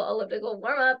my little elliptical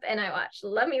warm-up and I watched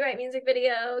Love Me Right music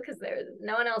video because there was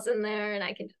no one else in there and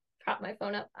I could prop my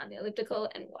phone up on the elliptical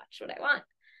and watch what I want.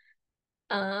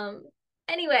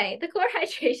 Anyway, the Core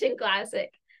Hydration Classic.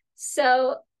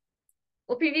 So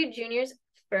we'll preview juniors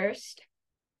first.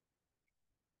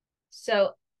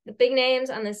 So the big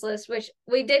names on this list, which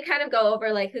we did kind of go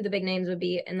over like who the big names would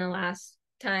be in the last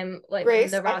time, like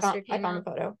Grace, when the roster came out.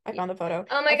 I found the photo.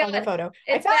 Oh my god, the photo.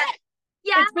 It's that.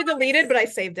 Yeah, it's been deleted, but I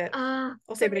saved it.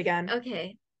 I'll save it again.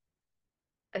 Okay.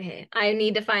 I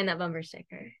need to find that bumper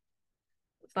sticker.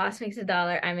 Boss makes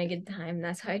 $1, I make a dime.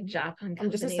 That's how I drop on. I'm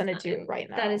just gonna send it to you right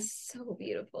now. That is so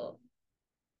beautiful.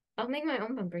 I'll make my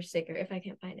own bumper sticker if I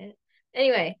can't find it.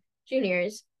 Anyway,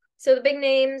 juniors. So the big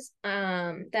names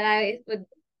that I would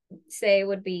say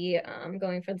would be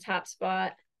going for the top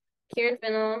spot: Kieran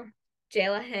Finnell,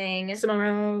 Jayla Hang, Simone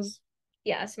Rose.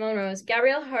 Yeah, Simone Rose.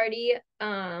 Gabrielle Hardy,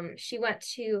 she went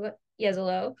to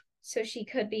Yesalo, so she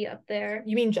could be up there.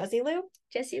 You mean Jessie Lou?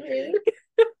 Jessie Lou.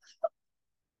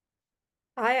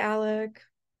 Hi, Alec.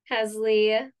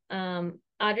 Hesley,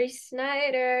 Audrey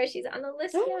Snyder. She's on the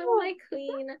list now, my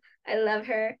queen. I love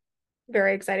her.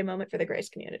 Very exciting moment for the Grace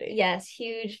community. Yes,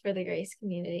 huge for the Grace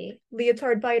community.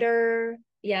 Leotard Biter.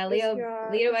 Yeah, Leo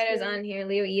Biter's on here.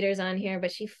 Leo Eater's on here,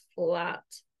 but she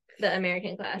flopped the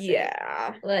American Classic.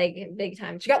 Yeah. Like, big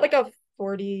time. She got like a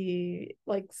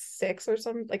 46 or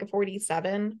something, like a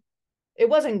 47. It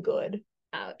wasn't good.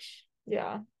 Ouch.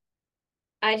 Yeah.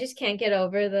 I just can't get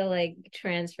over the like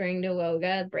transferring to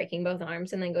Woga, breaking both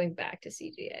arms, and then going back to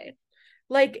CGA.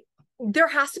 Like, there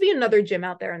has to be another gym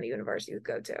out there in the universe you could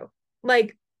go to.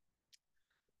 Like,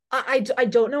 I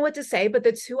don't know what to say, but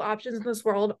the two options in this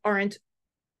world aren't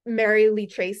Mary Lee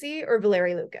Tracy or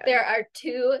Valerie Lucas. There are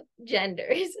two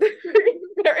genders.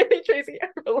 Mary Lee Tracy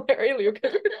and Valerie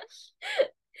Lucas.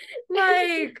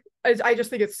 Like, I just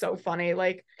think it's so funny.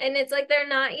 Like, and it's like they're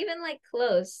not even like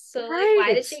close. So right. Like,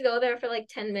 why did she go there for like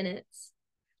 10 minutes?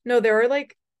 No, there are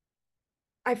like,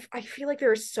 I feel like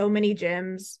there are so many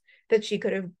gyms that she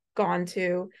could have gone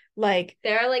to. Like,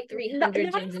 there are like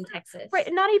 300 gyms in Texas. Right,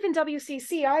 not even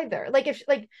WCC either. Like, if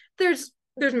like there's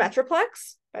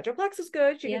Metroplex. Metroplex is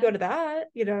good. She could go to that,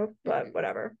 you know, but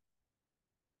whatever.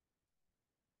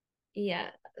 Yeah.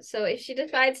 So if she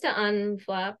decides to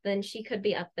unflop, then she could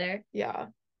be up there. Yeah.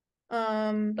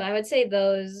 But I would say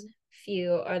those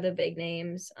few are the big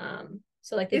names.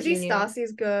 So like the Izzy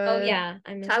Stassi's good. Oh yeah,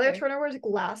 Tyler Turner wears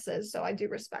glasses, so I do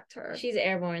respect her. She's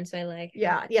airborne, so I like.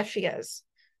 Yeah, yes, she is.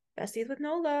 Besties with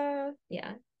Nola.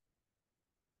 Yeah.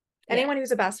 Anyone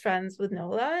who's a best friends with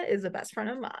Nola is a best friend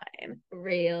of mine.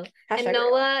 Real. Hashtag and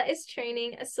Nola is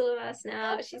training a Silvas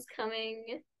now. She's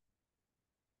coming.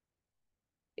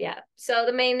 Yeah. So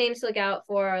the main names to look out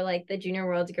for are like the Junior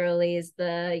Worlds girlies,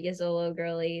 the Yazolo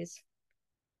girlies,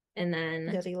 and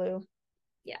then Yazilu.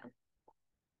 Yeah.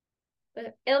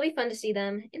 But it'll be fun to see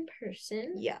them in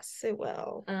person. Yes, it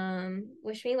will.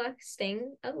 Wish me luck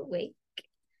staying awake.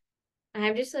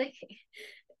 I'm just like,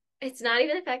 it's not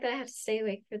even the fact that I have to stay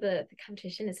awake for the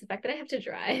competition, it's the fact that I have to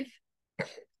drive.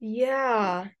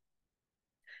 Yeah.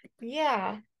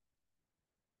 Yeah.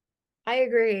 I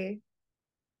agree.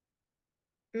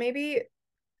 Maybe do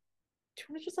you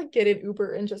want to just like get an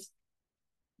Uber and just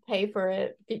pay for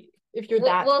it if you're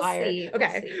that tired? See.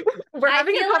 Okay. We'll see. We're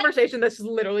having a conversation that's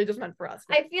literally just meant for us.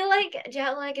 But I feel like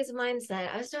jet lag is a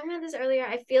mindset. I was talking about this earlier.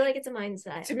 I feel like it's a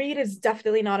mindset. To me, it is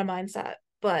definitely not a mindset,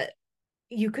 but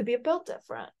you could be built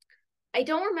different. I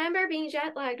don't remember being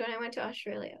jet lagged when I went to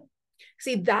Australia.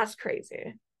 See, that's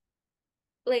crazy.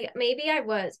 Like maybe I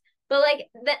was, but like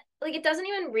that, like it doesn't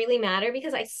even really matter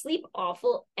because I sleep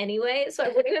awful anyway, so I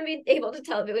wouldn't even be able to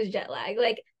tell if it was jet lag.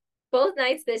 Like both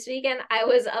nights this weekend, I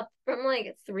was up from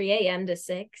like 3 a.m. to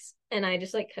 6, and I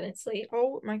just like couldn't sleep.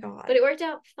 Oh my god! But it worked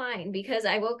out fine because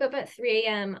I woke up at 3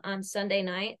 a.m. on Sunday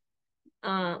night,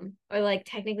 or like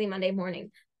technically Monday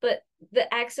morning. But the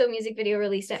EXO music video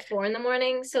released at 4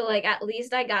 a.m, so like at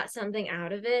least I got something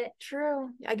out of it. True,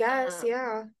 I guess.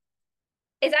 Yeah.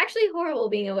 It's actually horrible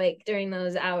being awake during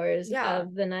those hours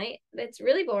of the night. It's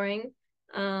really boring.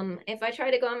 If I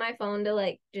try to go on my phone to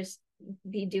like just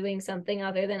be doing something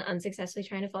other than unsuccessfully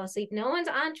trying to fall asleep, no one's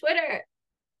on Twitter.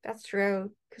 That's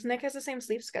true, because Nick has the same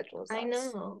sleep schedule as us. I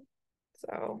know.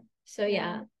 So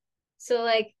yeah. So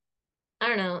like, I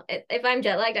don't know. If I'm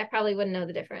jet lagged, I probably wouldn't know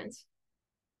the difference.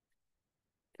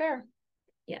 Fair.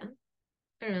 Yeah.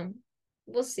 I don't know.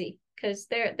 We'll see. Because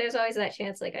there's always that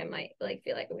chance like I might like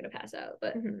feel like I'm gonna pass out.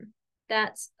 But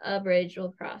that's a bridge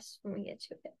we'll cross when we get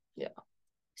to it. Yeah.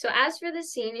 So as for the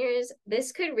seniors,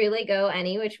 this could really go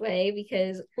any which way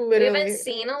because literally. We haven't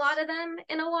seen a lot of them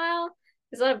in a while.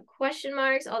 There's a lot of question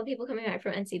marks, all the people coming back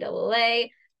from NCAA,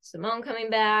 Simone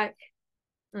coming back.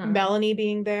 Melanie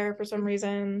being there for some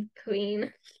reason.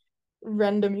 Queen.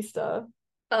 Randomista.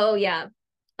 Oh yeah.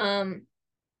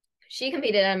 She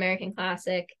competed at American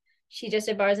Classic. She just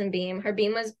did bars and beam. Her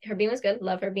beam was good.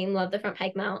 Love her beam. Love the front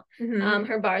pike mount.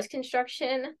 Her bars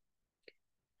construction.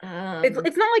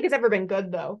 It's not like it's ever been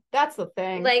good though. That's the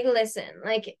thing. Like, listen,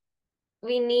 like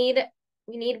we need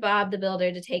Bob the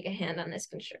Builder to take a hand on this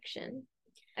construction.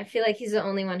 I feel like he's the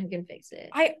only one who can fix it.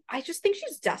 I just think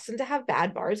she's destined to have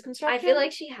bad bars construction. I feel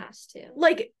like she has to.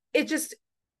 Like it just,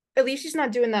 at least she's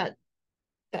not doing that.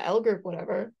 The L group,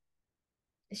 whatever.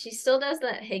 She still does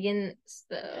that Higgins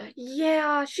though.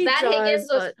 Yeah, she does. That Higgins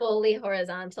was fully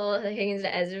horizontal. The Higgins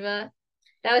to Ezra.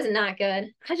 That was not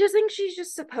good. I just think she's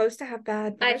just supposed to have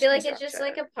bad. I feel like it's just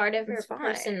like a part of her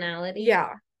personality. Yeah.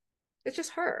 It's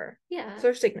just her. Yeah. It's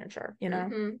her signature, you know?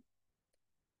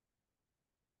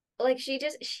 Like she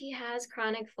has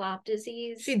chronic flop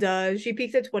disease. She does. She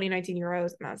peaked at 2019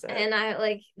 Euros and that's it.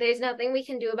 And there's nothing we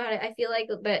can do about it. I feel like,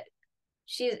 but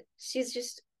she's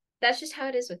just that's just how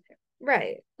it is with her.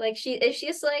 Right. Like is she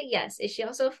a slay? Yes. Is she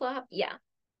also a flop? Yeah.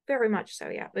 Very much so,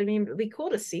 yeah. But I mean, it'd be cool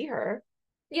to see her.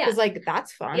 Yeah. Because like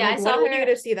that's fun. Yeah, like when would you get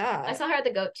to see that? I saw her at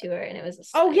the goat tour and it was a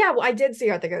slay. Oh yeah, well I did see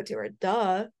her at the goat tour.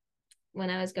 Duh. When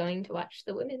I was going to watch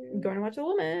the women. Going to watch the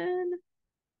women.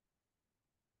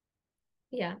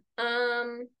 Yeah.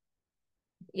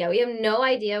 Yeah, we have no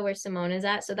idea where Simone is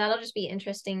at, so that'll just be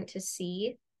interesting to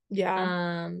see. Yeah.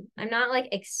 I'm not like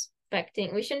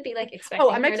expecting. We shouldn't be like expecting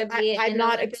her to be. I'm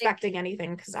not expecting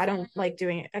anything because I don't like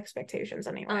doing expectations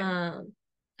anyway.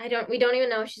 We don't even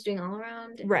know if she's doing all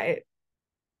around. Right.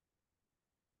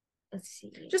 Let's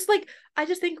see. Just like I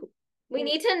just think we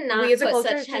need to not put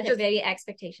such heavy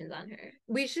expectations on her.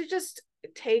 We should just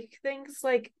take things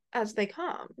like as they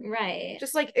come. Right.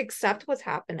 Just like accept what's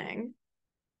happening,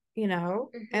 you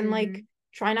know, and like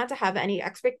try not to have any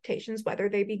expectations, whether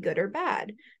they be good or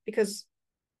bad, because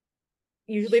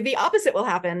usually the opposite will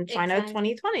happen. China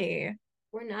 2020.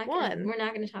 We're not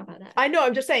going to talk about that. I know.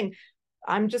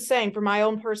 I'm just saying for my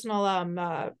own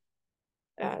personal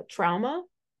trauma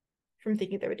from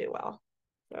thinking they would do well.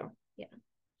 So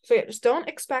yeah, just don't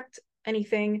expect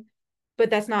anything, but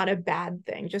that's not a bad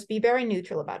thing. Just be very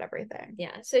neutral about everything.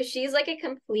 Yeah. So she's like a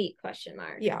complete question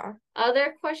mark. Yeah.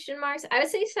 Other question marks, I would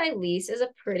say Silise is a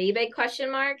pretty big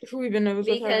question mark. Who even knows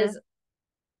with her?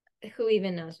 Who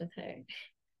even knows with her?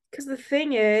 Because the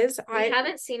thing is, I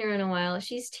haven't seen her in a while.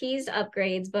 She's teased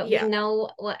upgrades, but we know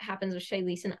what happens with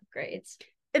Silise and upgrades.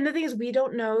 And the thing is, we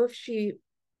don't know if she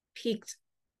peaked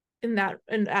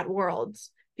at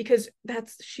Worlds, because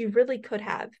she really could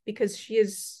have, because she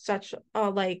is such a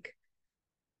like,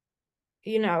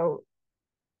 you know,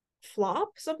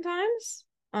 flop sometimes.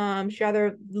 She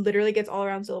either literally gets all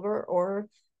around silver or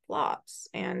flops,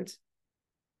 and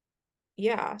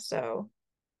yeah, so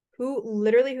who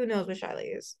knows what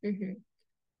Shiley is.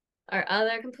 Our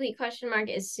other complete question mark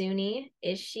is Suni.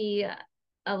 Is she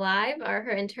alive? Are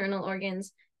her internal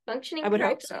organs functioning? I would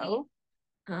hope so.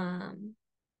 Has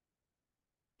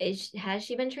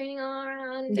she been training all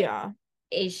around? Yeah.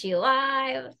 Is she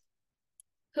alive?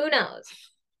 Who knows?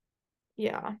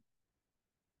 Yeah.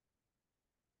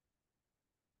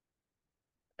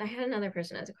 I had another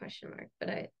person as a question mark,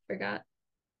 but I forgot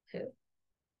who.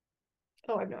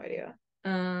 Oh, I have no idea. I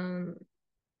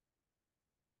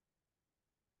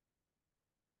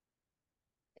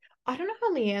don't know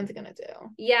how Leanne's gonna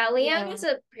do. Yeah, Leanne was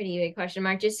a pretty big question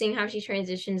mark, just seeing how she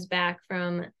transitions back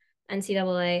from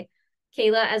NCAA.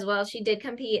 Kayla as well. She did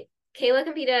compete. Kayla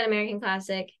competed at American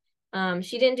Classic.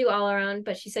 She didn't do all around,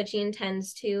 but she said she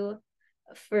intends to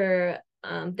for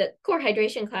the Core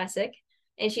Hydration Classic,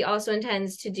 and she also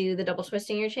intends to do the double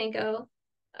twisting Yurchenko.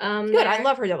 Good. I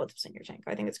love her double twisting Yurchenko.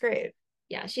 I think it's great.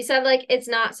 Yeah, she said like it's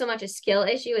not so much a skill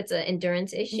issue; it's an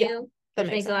endurance issue, yeah, which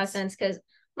makes a lot of sense because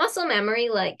muscle memory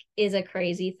like is a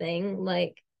crazy thing.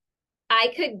 Like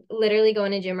I could literally go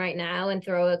in a gym right now and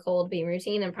throw a cold beam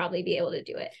routine and probably be able to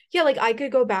do it. Yeah, like I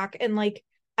could go back and like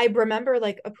I remember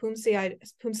like a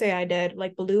Poomsae I did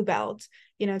like blue belt,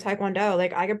 you know, Taekwondo.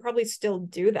 Like I could probably still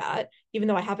do that, even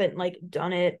though I haven't like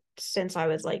done it since I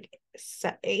was like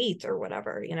 8 or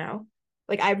whatever, you know.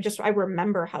 Like I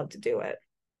remember how to do it.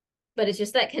 But it's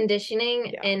just that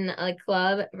conditioning in a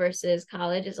club versus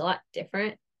college is a lot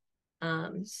different.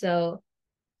 So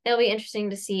it'll be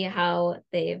interesting to see how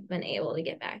they've been able to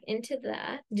get back into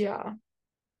that. Yeah.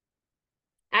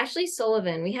 Ashley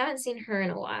Sullivan, we haven't seen her in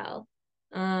a while.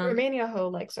 Romania Ho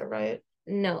likes her, right?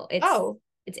 No,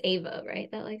 it's Ava, right?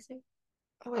 That likes her.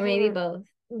 Oh, or maybe both.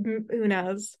 Who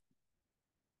knows?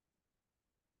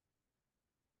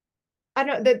 I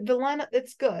don't know, the lineup,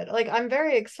 it's good. Like I'm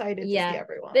very excited to see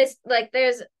everyone.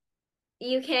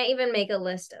 You can't even make a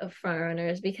list of front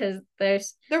runners because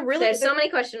there's so many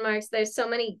question marks. There's so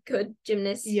many good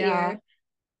gymnasts here.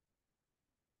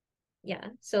 Yeah.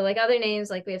 So like other names,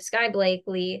 like we have Sky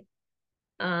Blakely.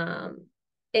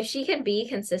 If she can be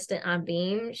consistent on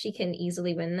beam, she can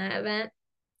easily win that event.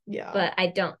 Yeah. But I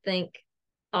don't think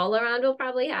all around will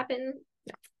probably happen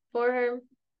for her.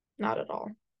 Not at all.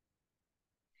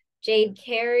 Jade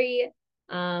Carey.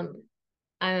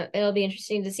 It'll be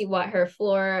interesting to see what her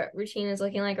floor routine is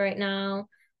looking like right now.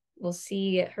 We'll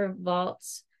see her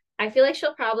vaults. I feel like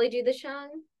she'll probably do the Chung.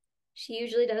 She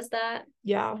usually does that.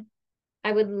 Yeah.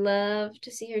 I would love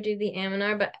to see her do the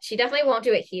Aminar, but she definitely won't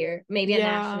do it here. Maybe at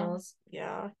Nationals.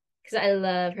 Yeah. Because I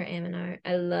love her Aminar.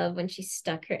 I love when she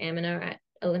stuck her Aminar at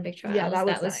Olympic trials. Yeah, that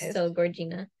was nice. So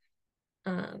Gorgina.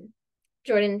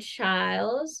 Jordan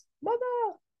Childs. Mama.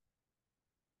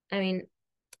 I mean,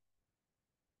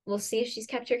 we'll see if she's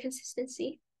kept her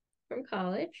consistency from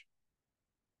college.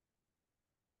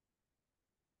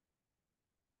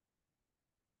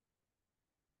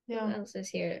 Yeah. Who else is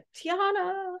here?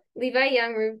 Tiana. Levi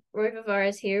Young, Roy Vivar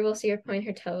is here. We'll see her point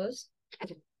her toes.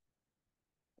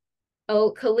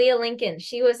 Oh, Kalia Lincoln.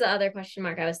 She was the other question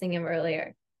mark I was thinking of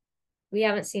earlier. We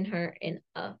haven't seen her in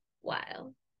a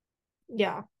while.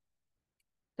 Yeah.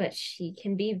 But she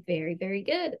can be very, very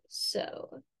good.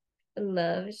 So I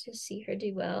love to see her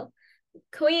do well.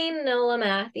 Queen Nola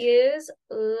Matthews.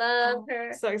 Love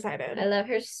her. So excited. I love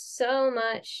her so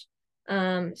much.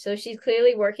 So she's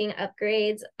clearly working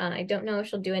upgrades. I don't know if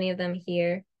she'll do any of them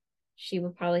here. She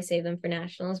will probably save them for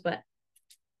nationals, but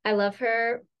I love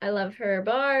her. I love her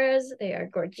bars. They are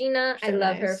Gorgina. So I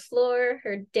love her floor.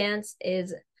 Her dance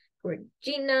is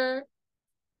Gorgina.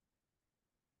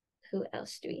 Who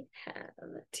else do we have?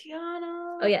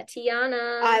 Tiana. Oh yeah,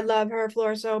 Tiana. I love her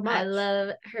floor so much. I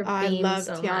love her beam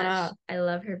so much. I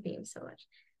love her beam so much.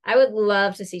 I would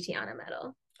love to see Tiana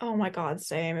medal. Oh my god,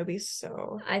 same. It'd be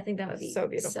so. I think that would be so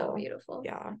beautiful. So beautiful.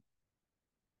 Yeah.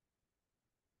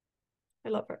 I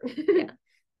love her. Yeah. And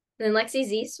then Lexi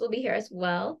Zeese will be here as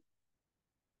well.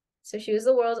 So she was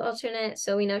the world's alternate.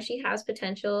 So we know she has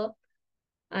potential.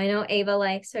 I know Ava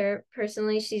likes her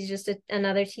personally. She's just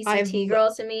another TCT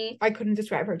girl to me. I couldn't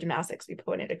describe her gymnastics. We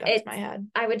pointed a gun to my head.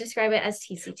 I would describe it as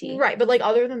TCT. Right, but like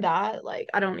other than that, like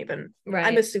I don't even. Right.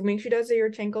 I'm assuming she does a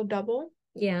Yurchenko double.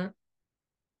 Yeah.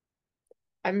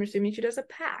 I'm assuming she does a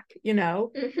pack. You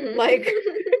know, like,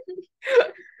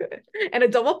 and a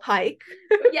double pike.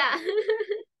 Yeah.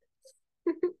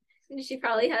 She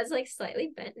probably has like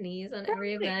slightly bent knees on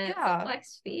every event,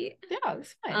 flexed feet. Yeah,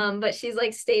 it's fine. But she's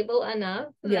like stable enough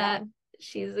that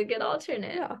she's a good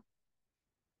alternate. Yeah.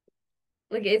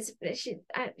 Like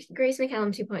Grace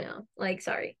McCallum 2.0. Like,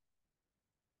 sorry.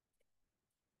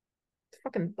 It's a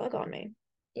fucking bug on me.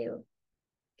 Ew.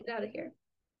 Get out of here.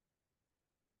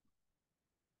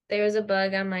 There was a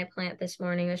bug on my plant this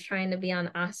morning. I was trying to be on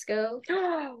Osco.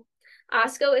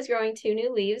 Osco is growing 2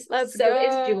 new leaves. So is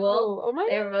Jewel. Oh my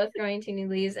They're both growing 2 new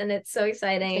leaves, and it's so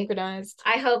exciting. Synchronized.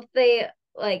 I hope they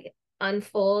like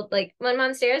unfold. Like when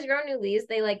monsteras grow new leaves,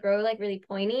 they like grow like really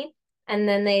pointy, and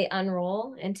then they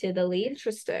unroll into the leaf.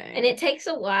 Interesting. And it takes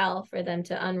a while for them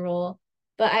to unroll.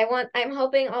 But I'm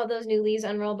hoping all those new leaves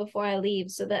unroll before I leave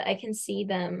so that I can see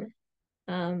them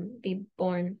be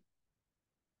born.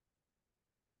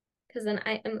 Because then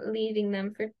I am leaving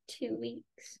them for 2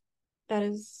 weeks. That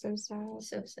is so sad.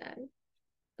 So sad.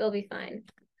 They'll be fine.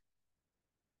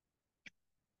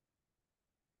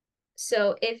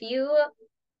 So if you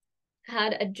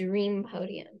had a dream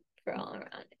podium for all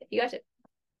around, if you got to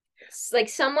like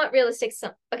somewhat realistic,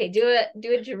 do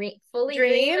a dream, fully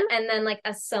dream, and then like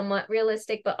a somewhat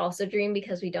realistic but also dream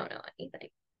because we don't know anything.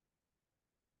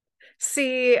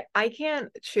 See, I can't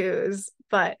choose,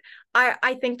 but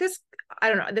I think this, I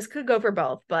don't know, this could go for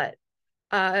both, but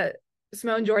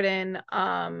Simone Jordan,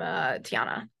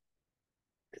 Tiana.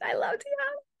 I love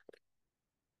Tiana.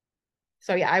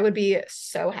 So yeah, I would be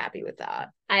so happy with that.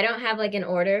 I don't have like an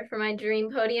order for my dream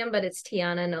podium, but it's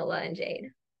Tiana, Nola, and Jade.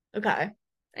 Okay.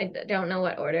 I don't know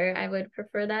what order I would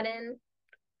prefer that in,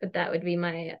 but that would be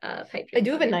my pipe dream. I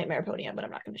do have a nightmare podium, but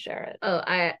I'm not going to share it. Oh,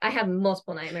 I have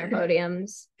multiple nightmare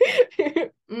podiums.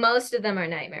 Most of them are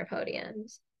nightmare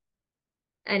podiums.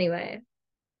 Anyway.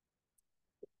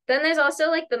 Then there's also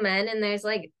like the men, and there's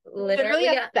like literally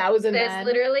 1,000 there's men.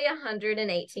 literally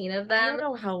 118 of them. I don't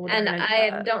know how, and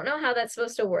I don't know how that's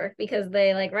supposed to work because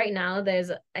they like right now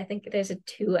I think there's a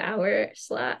 2-hour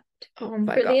slot for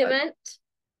the event.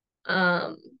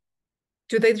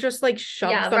 Do they just like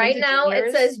shove? Yeah, right now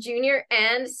juniors? It says junior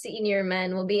and senior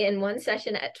men will be in one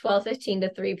session at 12:15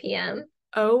 to 3 p.m.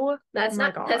 Oh, that's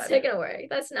not God. That's not gonna work.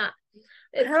 That's not.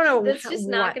 I don't know. It's just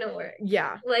not gonna work.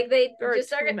 Yeah, like they're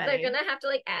gonna have to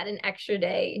like add an extra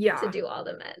day to do all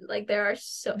the men. Like there are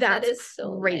that is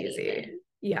so crazy. Many.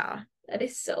 Yeah, that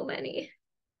is so many.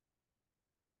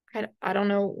 I don't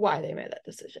know why they made that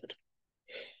decision.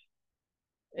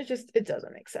 It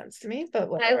doesn't make sense to me, but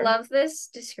whatever. I love this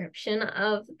description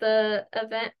of the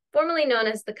event, formerly known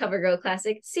as the Cover Girl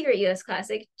Classic, Secret US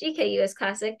Classic, GK US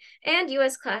Classic, and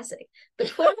US Classic. The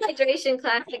Core Hydration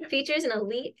Classic features an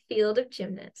elite field of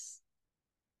gymnasts.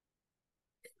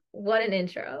 What an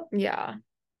intro. Yeah.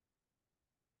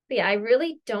 But yeah, I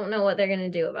really don't know what they're going to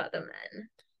do about the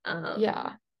men.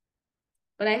 Yeah.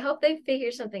 But I hope they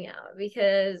figure something out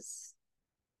because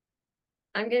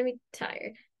I'm going to be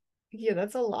tired. Yeah,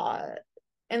 that's a lot.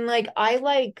 And like I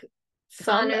like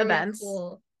some events.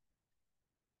 McCool.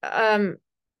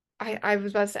 I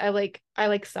was about to say I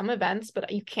like some events,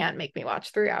 but you can't make me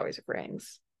watch 3 hours of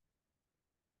rings.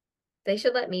 They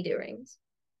should let me do rings.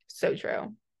 So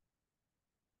true.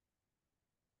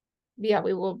 Yeah,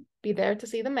 we will be there to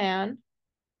see the man.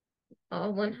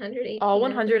 All 118. All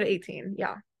 118,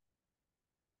 yeah.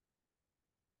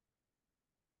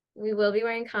 We will be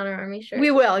wearing Connor Army shirts.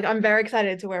 We will. Like, I'm very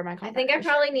excited to wear my Connor I think I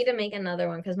probably need to make another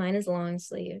one because mine is long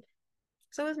sleeved.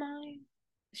 So is mine.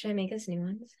 Should I make us new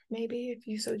ones? Maybe if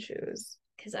you so choose.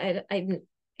 Because I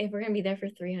if we're gonna be there for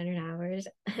 300 hours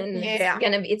and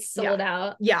it's sold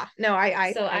out. Yeah. No,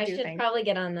 I should probably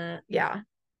get on that. Yeah.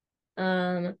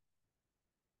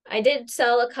 I did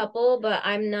sell a couple, but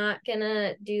I'm not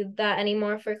gonna do that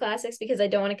anymore for classics because I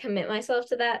don't want to commit myself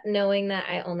to that, knowing that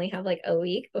I only have like a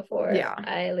week before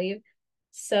I leave.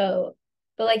 So,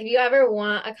 but like if you ever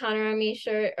want a Connor Army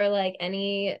shirt or like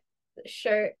any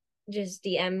shirt, just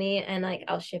DM me and like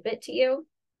I'll ship it to you.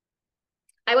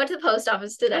 I went to the post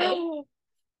office today.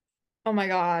 Oh my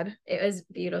God. It was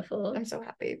beautiful. I'm so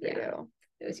happy for you.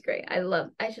 It was great. I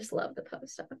just love the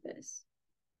post office.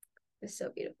 It's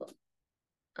so beautiful.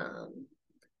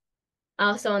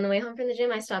 Also on the way home from the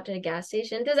gym, I stopped at a gas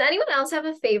station. Does anyone else have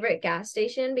a favorite gas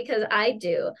station? Because I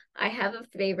do. I have a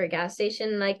favorite gas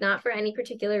station, like not for any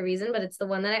particular reason, but it's the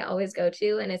one that I always go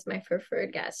to, and it's my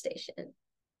preferred gas station.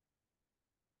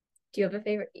 Do you have a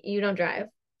favorite? You don't drive.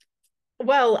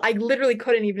 Well, I literally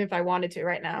couldn't even if I wanted to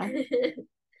right now.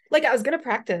 Like I was gonna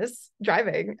practice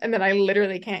driving, and then I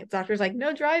literally can't. Doctor's like,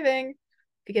 no driving,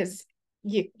 because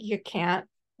you can't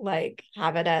like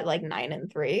have it at like 9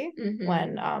 and 3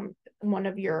 when one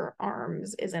of your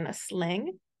arms is in a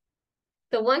sling.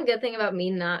 The one good thing about me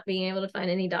not being able to find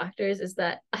any doctors is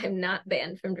that I'm not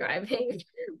banned from driving,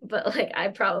 but like I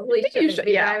probably shouldn't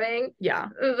be driving. Yeah.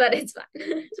 But it's fine.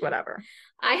 It's whatever.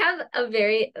 I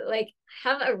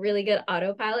have a really good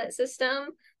autopilot system.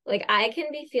 Like I can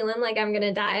be feeling like I'm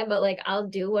gonna die, but like I'll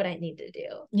do what I need to do.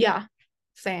 Yeah.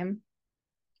 Same.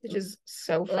 Which is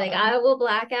so fun. Like I will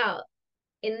black out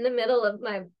in the middle of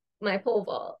my pole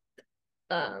vault.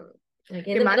 Like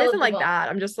mine isn't like that.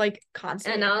 I'm just like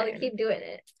constantly. And I'll keep doing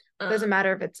it. Doesn't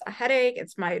matter if it's a headache,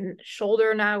 it's my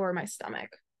shoulder now or my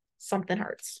stomach. Something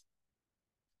hurts.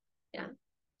 Yeah.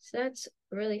 So that's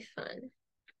really fun.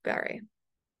 Very.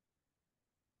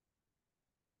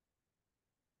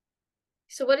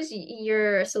 So what is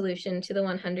your solution to the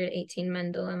 118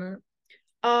 men dilemma?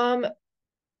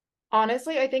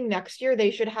 Honestly, I think next year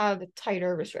they should have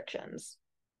tighter restrictions.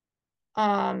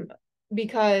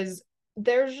 Because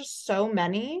there's just so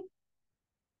many.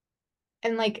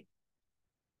 And like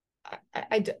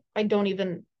I don't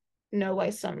even know why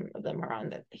some of them are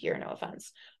on here, no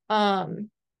offense.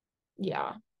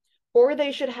 Yeah. Or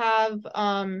they should have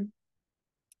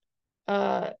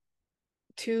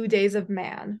 2 days of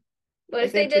man. What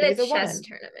if they did a chess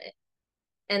tournament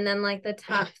and then like the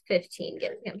top 15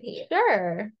 get to compete?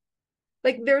 Sure.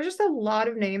 Like there's just a lot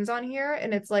of names on here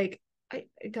and it's like I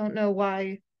don't know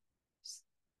why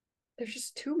there's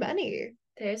just too many.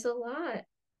 There's a lot.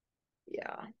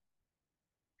 Yeah.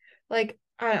 Like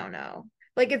I don't know.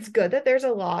 Like it's good that there's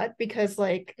a lot because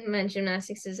like men's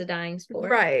gymnastics is a dying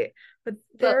sport. Right. But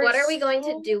what are we going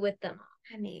to do with them?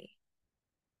 Many.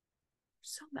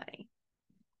 So many.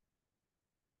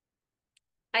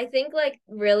 I think like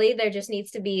really there just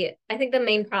needs to be, I think the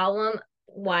main problem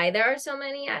why there are so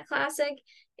many at Classic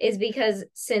is because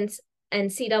since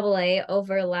NCAA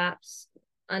overlaps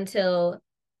until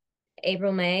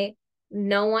April, May,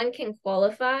 no one can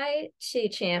qualify to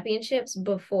championships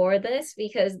before this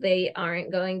because they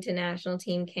aren't going to national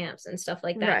team camps and stuff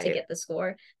like that to get the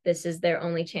score. This is their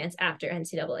only chance after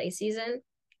NCAA season.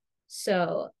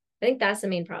 So I think that's the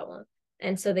main problem.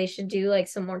 And so they should do like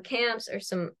some more camps or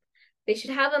they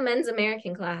should have a men's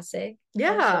American Classic.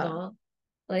 Yeah. First of all.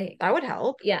 Like that would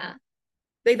help. Yeah.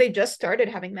 They just started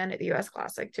having men at the US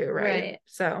Classic too, right?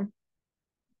 So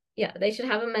yeah, they should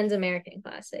have a men's American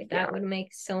Classic. That would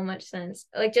make so much sense.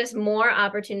 Like just more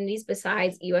opportunities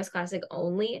besides US Classic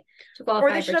only to qualify.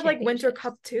 Or they should have like Winter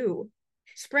Cup too.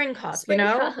 Spring Cup,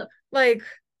 Cup. Like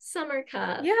Summer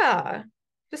Cup. Yeah.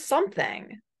 Just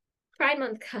something. Pride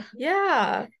Month Cup.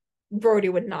 Yeah. Brody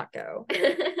would not go.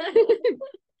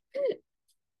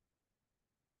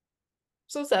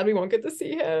 So sad we won't get to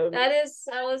see him. That is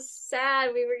so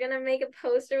sad. We were gonna make a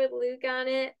poster with Luke on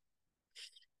it.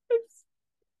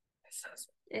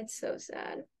 It's so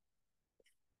sad.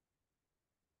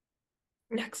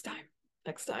 Next time.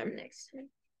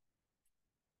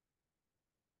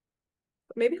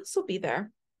 Maybe he'll still be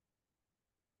there.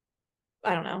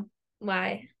 I don't know.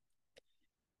 Why?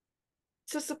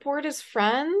 To support his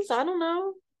friends? I don't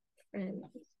know. Friends.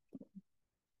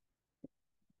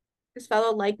 His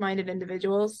fellow like-minded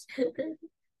individuals.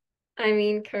 I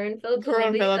mean, Curran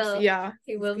Phillips, yeah.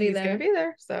 he will be there. He's gonna be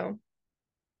there, so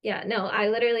Yeah, no, I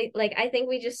literally like I think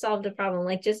we just solved a problem.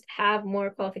 Like just have more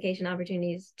qualification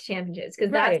opportunities to championships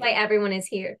because that's why everyone is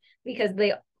here because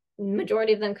they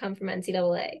majority of them come from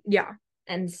NCAA. Yeah.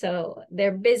 And so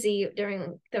they're busy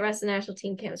during the rest of the national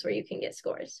team camps where you can get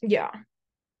scores. Yeah.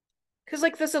 Because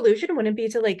like the solution wouldn't be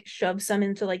to like shove some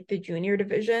into like the junior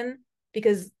division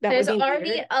because there's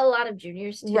already a lot of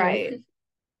juniors too. Right.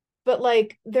 But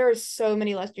like there are so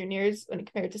many less juniors when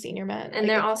compared to senior men. And like,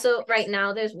 they're also right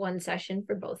now there's one session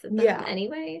for both of them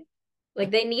anyway.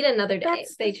 Like they need another day.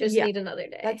 They just need another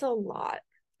day. That's a lot.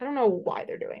 I don't know why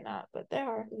they're doing that, but they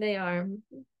are. They are.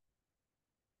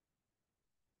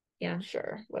 Yeah.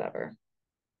 Sure. Whatever.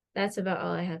 That's about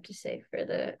all I have to say for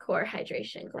the core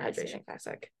hydration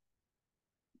classic.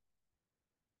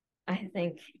 I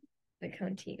think the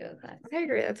Contigo classic. I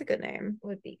agree. That's a good name.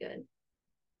 Would be good.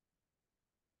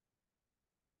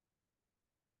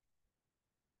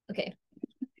 Okay.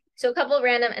 So a couple of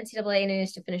random NCAA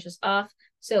news to finish us off.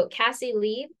 So Cassie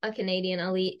Lee, a Canadian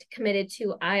elite, committed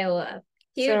to Iowa.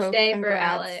 Huge day for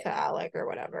Alec. To Alec or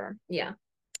whatever. Yeah.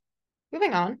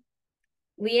 Moving on.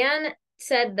 Leanne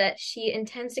said that she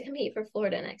intends to compete for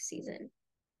Florida next season,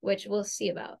 which we'll see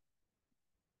about.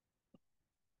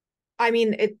 I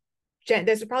mean,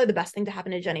 this is probably the best thing to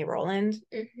happen to Jenny Rowland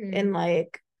in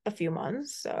like a few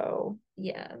months. So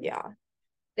yeah.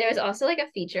 There's also like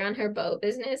a feature on her bow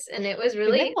business, and it was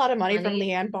really a lot of money from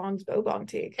Leanne Bong's bow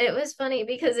boutique. It was funny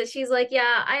because she's like,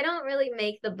 yeah, I don't really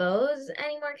make the bows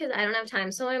anymore because I don't have time.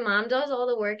 So my mom does all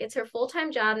the work. It's her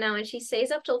full-time job now, and she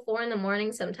stays up till 4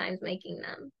 a.m. sometimes making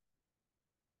them.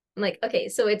 I'm like, okay,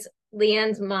 so it's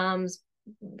Leanne's mom's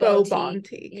bow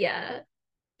boutique. Yeah.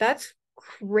 That's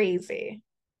crazy.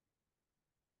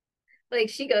 Like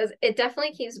she goes, it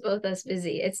definitely keeps both us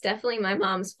busy. It's definitely my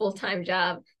mom's full-time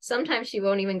job. Sometimes she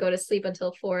won't even go to sleep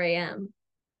until 4 a.m.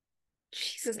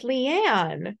 Jesus,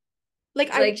 Leanne.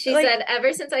 She said,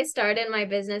 ever since I started my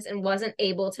business and wasn't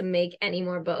able to make any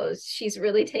more bows, she's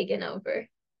really taken over.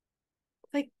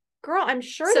 Like, girl, I'm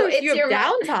sure so there's your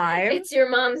downtime. It's your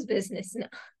mom's business now.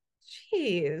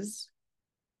 Jeez.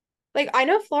 Like, I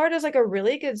know Florida's like a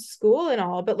really good school and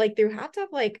all, but like, you have to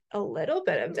have like a little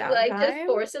bit of downtime. Like, just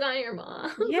force it on your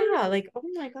mom. Yeah, like, oh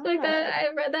my God. Like that,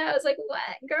 I read that. I was like, what,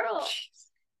 girl?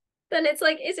 Then it's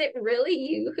like, is it really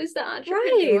you who's the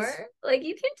entrepreneur? Right. Like,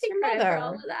 you can't take credit for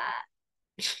all of that.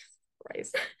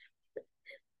 Christ.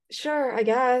 Sure, I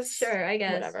guess.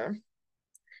 Whatever.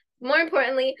 More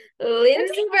importantly,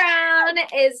 Lindsey Brown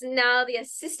is now the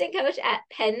assistant coach at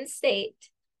Penn State.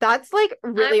 That's like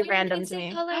really random to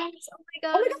me. Oh my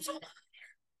God. Oh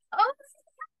my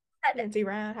God. Lindsey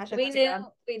Brown.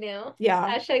 We knew.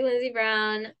 Yeah. Hashtag Lindsey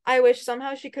Brown. I wish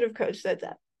somehow she could have coached it,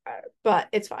 but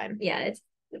it's fine. Yeah, it's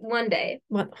one day.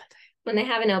 When they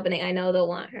have an opening, I know they'll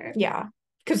want her. Yeah.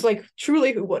 Because like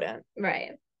truly who wouldn't?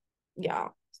 Right. Yeah.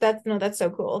 That's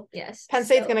so cool. Yes. Penn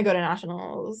State's gonna go to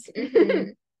nationals.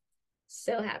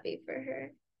 So happy for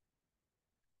her.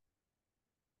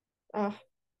 Oh.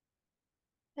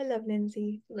 I love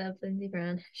Lindsey. Love Lindsey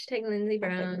Brown. Hashtag Lindsey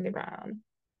Brown. Lindsey Brown.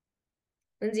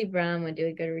 Lindsey Brown would do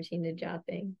a good routine to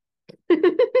shopping.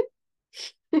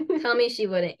 Tell me she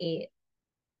wouldn't eat.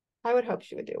 I would hope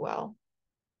she would do well.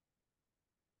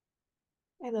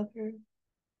 I love her.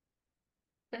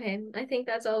 Okay, I think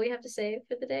that's all we have to say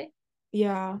for the day.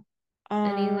 Yeah.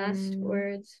 Any last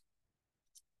words?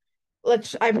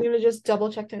 I'm gonna just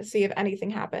double check to see if anything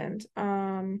happened.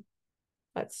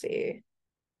 Let's see.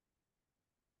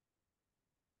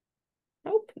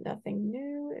 Nope, nothing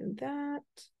new in that.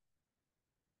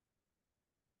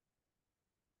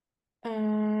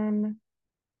 Oh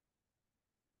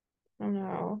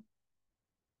no.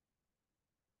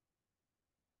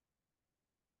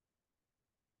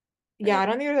 Yeah, I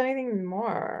don't think there's anything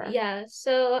more. Yeah,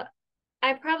 so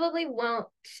I probably won't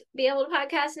be able to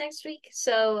podcast next week.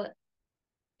 So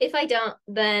if I don't,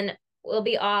 then we'll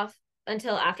be off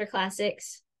until after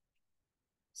classics.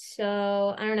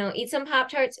 So I don't know, eat some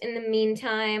Pop-Tarts in the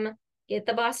meantime. Get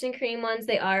the Boston cream ones.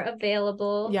 They are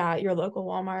available. Yeah, your local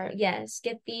Walmart. Yes.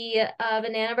 Get the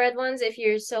banana bread ones if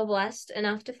you're so blessed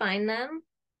enough to find them.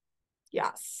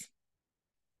 Yes.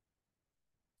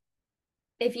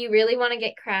 If you really want to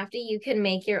get crafty, you can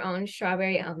make your own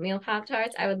strawberry oatmeal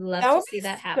Pop-Tarts. I would love to see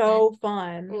that happen. So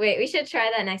fun. Wait, we should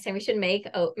try that next time. We should make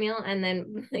oatmeal and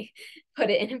then like put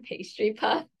it in a pastry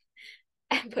puff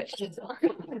and put drizzle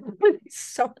on.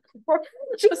 So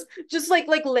just like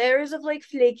layers of like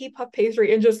flaky puff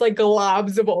pastry and just like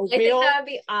globs of oatmeal. I think that would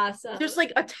be awesome. Just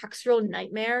like a textural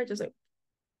nightmare. Just like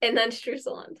and then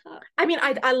streusel on top. I mean,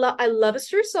 I love a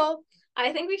streusel,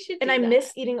 I think we should do that. And I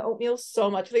miss eating oatmeal so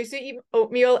much. I used to eat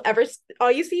oatmeal I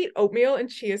used to eat oatmeal and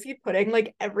chia seed pudding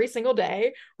like every single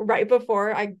day right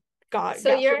before I got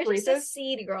so you're just a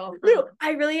seed girl. No,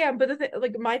 I really am. But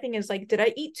like my thing is like, did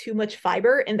I eat too much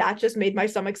fiber and that just made my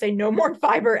stomach say no more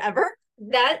fiber ever?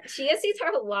 That chia seeds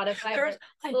are a lot of fiber.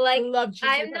 I love chia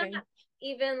seed pudding. Not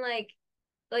even like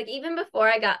even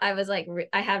before I was like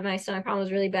I had my stomach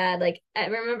problems really bad. Like I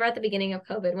remember at the beginning of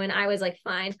COVID when I was like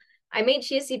fine. I made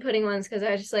chia seed pudding once because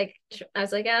I was like,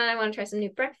 I want to try some new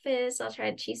breakfast. I'll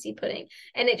try chia seed pudding,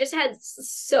 and it just had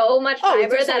so much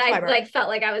fiber that I like felt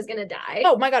like I was gonna die.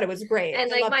 Oh my god, it was great,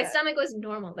 and like my stomach was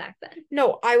normal back then.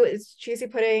 No, I was chia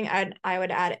seed pudding, and I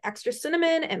would add extra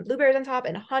cinnamon and blueberries on top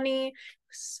and honey. It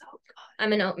was so good.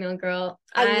 I'm an oatmeal girl.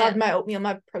 I love my oatmeal,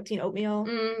 my protein oatmeal.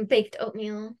 Baked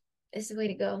oatmeal is the way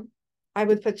to go. I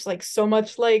would put like so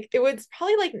much, like it was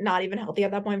probably like not even healthy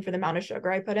at that point for the amount of sugar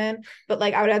I put in, but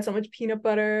like I would add so much peanut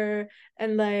butter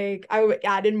and like I would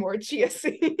add in more chia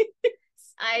seeds.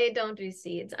 I don't do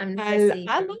seeds. I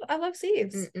love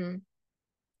seeds. No,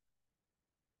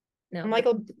 I'm like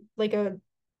a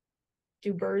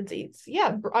do birds eat?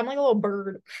 Yeah, I'm like a little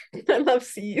bird. I love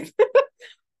seeds.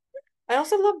 I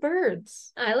also love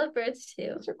birds. I love birds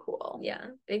too. Those are cool. Yeah,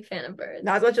 big fan of birds.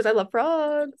 Not as much as I love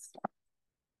frogs.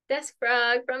 Desk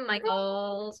frog from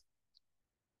Michael's.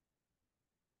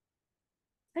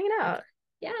 Hanging out.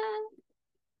 Yeah.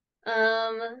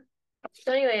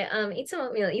 So anyway, eat some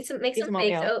oatmeal. Make some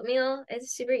baked oatmeal.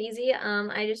 It's super easy.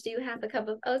 I just do half a cup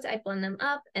of oats. I blend them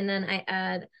up, and then I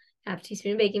add half a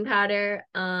teaspoon of baking powder,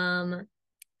 a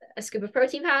scoop of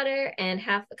protein powder, and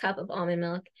half a cup of almond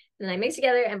milk. And then I mix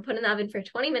together and put in the oven for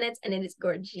 20 minutes, and it is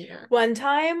gorgina. One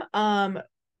time,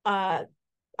 I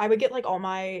would get like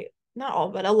not all,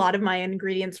 but a lot of my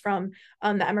ingredients from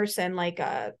the Emerson like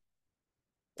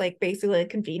basically a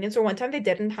convenience store. One time they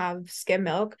didn't have skim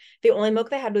milk. The only milk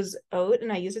they had was oat,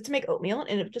 and I used it to make oatmeal,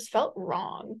 and it just felt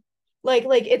wrong. Like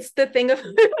it's the thing of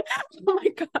oh my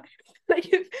god,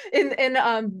 like in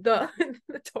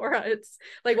the Torah, it's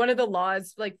like one of the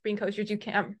laws, like being kosher, you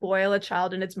can't boil a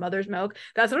child in its mother's milk.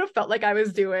 That's what it felt like I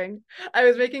was doing. I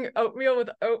was making oatmeal with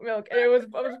oat milk, and I was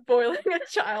boiling a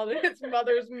child in its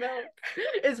mother's milk.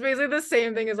 It's basically the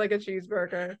same thing as like a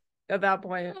cheeseburger at that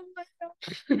point. Oh my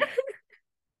god.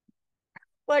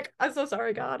 Like, I'm so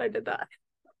sorry, God, I did that.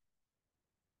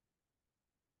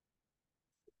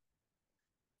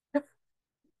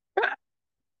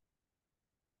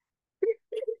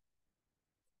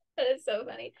 That is so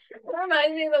funny. It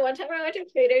reminds me of the one time I went to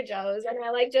Trader Joe's and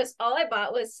I like just all I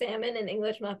bought was salmon and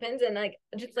English muffins and like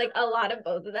just like a lot of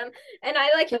both of them. And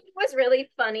I like it was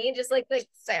really funny, just like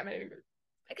salmon.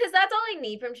 Because that's all I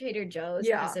need from Trader Joe's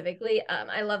specifically.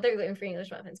 I love their gluten-free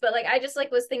English muffins, but like I just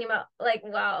like was thinking about like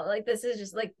wow, like this is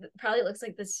just like probably looks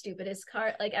like the stupidest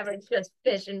cart like ever, just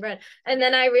fish and bread. And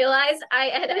then I realized I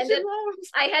had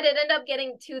ended up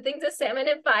getting 2 things of salmon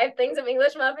and 5 things of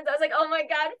English muffins. I was like, oh my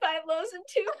god, 5 loaves and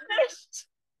 2 fish.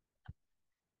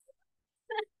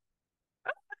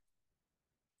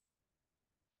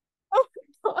 Oh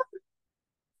my god.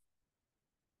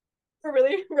 We're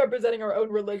really representing our own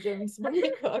religions when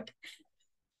we cook.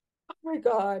 Oh my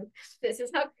god. This is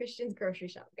how Christians grocery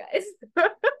shop, guys.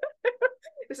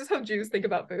 This is how Jews think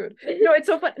about food. No, it's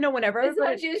so fun. No, whenever this is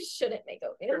how Jews shouldn't make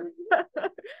oatmeal.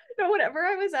 No, whenever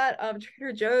I was at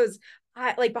Trader Joe's,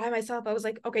 I like by myself, I was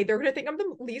like, okay, they're gonna think I'm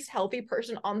the least healthy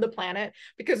person on the planet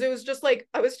because it was just like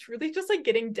I was truly just like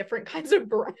getting different kinds of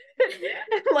bread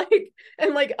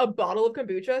and like a bottle of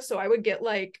kombucha. So I would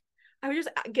just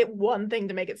get one thing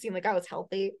to make it seem like I was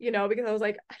healthy, you know, because I was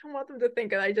like, I don't want them to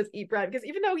think that I just eat bread. Because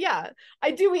even though, yeah,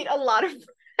 I do eat a lot of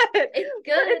bread. It's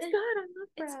good. It's good. I love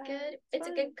bread. It's good. It's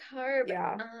a good carb.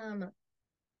 Yeah.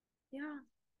 Yeah.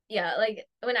 Yeah. Like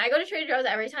when I go to Trader Joe's,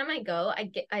 every time I go,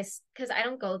 because I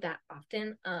don't go that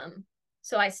often.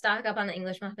 So I stock up on the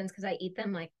English muffins because I eat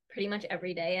them like pretty much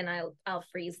every day and I'll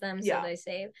freeze them so they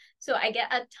save. So I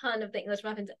get a ton of the English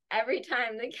muffins every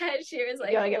time. The cashier is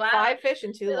like, I get 5 fish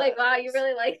and 2 loaves. Like, wow, you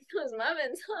really like those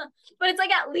muffins, huh? But it's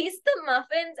like at least the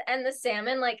muffins and the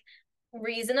salmon like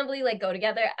reasonably like go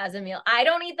together as a meal. I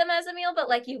don't eat them as a meal, but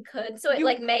like you could. So it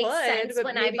like makes sense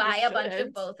when I buy a bunch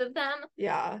of both of them.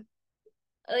 Yeah.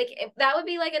 Like that would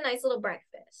be like a nice little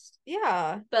breakfast.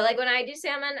 Yeah. But like when I do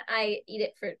salmon, I eat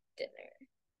it for dinner.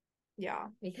 Yeah.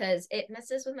 Because it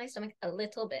messes with my stomach a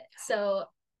little bit. So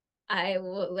I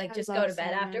will like just go to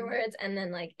bed afterwards and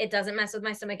then like it doesn't mess with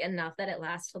my stomach enough that it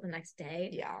lasts till the next day.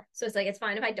 Yeah. So it's like it's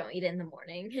fine if I don't eat it in the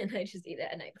morning and I just eat it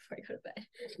at night before I go to bed.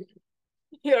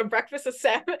 You know, breakfast of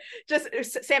salmon, just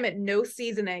salmon, no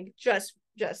seasoning, just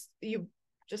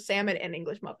salmon and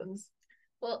English muffins.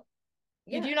 Well,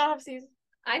 you do not have seasoning.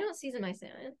 I don't season my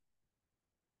salmon.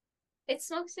 It's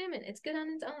smoked salmon. It's good on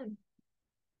its own.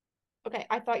 Okay,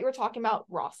 I thought you were talking about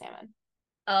raw salmon.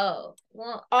 Oh,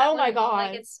 well. Oh my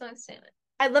God. Like it's smoked salmon.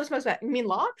 I love smoked salmon. You mean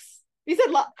lox? You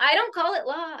said lox. I don't call it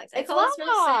lox. I call lox. it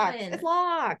smoked salmon. It's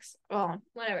lox. Well,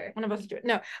 whatever. One of us do it.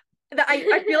 No.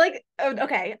 I feel like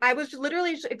okay. I was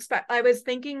literally I was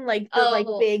thinking like the like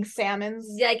big salmons.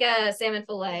 Like a salmon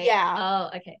fillet. Yeah.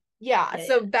 Oh, okay. Yeah.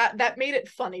 So that made it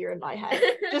funnier in my head.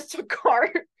 Just a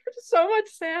cart. So much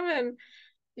salmon.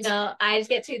 No, I just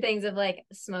get 2 things of like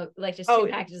smoke, like just 2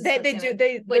 packages. They do.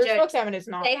 Their smoked salmon is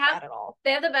not bad at all.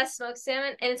 They have the best smoked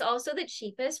salmon, and it's also the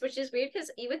cheapest, which is weird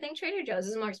because you would think Trader Joe's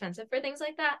is more expensive for things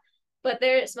like that, but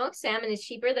their smoked salmon is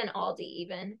cheaper than Aldi.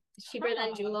 Even it's cheaper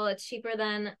than Jewel. It's cheaper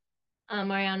than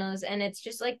Mariano's, and it's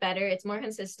just like better. It's more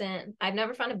consistent. I've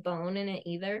never found a bone in it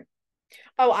either.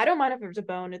 Oh, I don't mind if there's a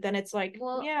bone. Then it's like,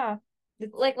 well, yeah,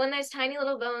 like when there's tiny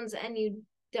little bones and you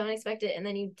don't expect it, and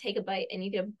then you take a bite and you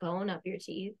get a bone up your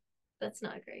teeth. That's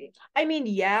not great. I mean,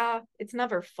 yeah, it's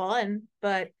never fun,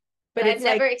 but I've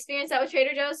never experienced that with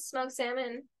Trader Joe's smoked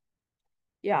salmon.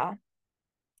 Yeah.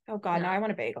 Oh God, now I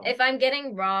want a bagel. If I'm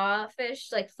getting raw fish,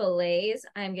 like fillets,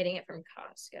 I'm getting it from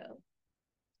Costco.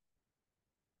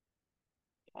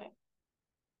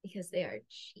 Because they are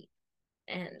cheap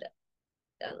and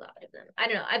a lot of them. I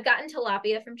don't know. I've gotten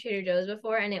tilapia from Trader Joe's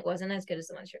before, and it wasn't as good as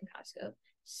the ones from Costco.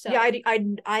 So yeah,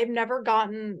 I've never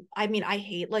gotten. I mean, I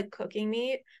hate like cooking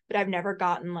meat, but I've never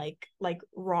gotten like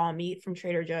raw meat from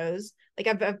Trader Joe's. Like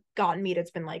I've gotten meat.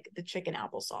 It's been like the chicken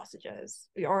apple sausages,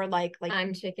 or like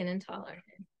I'm chicken intolerant,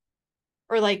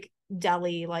 or like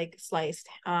deli like sliced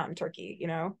turkey. You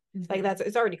know, like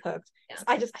it's already cooked. Yeah.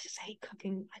 I just hate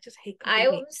cooking. I just hate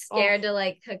cooking. I'm scared to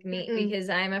like cook meat because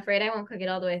I'm afraid I won't cook it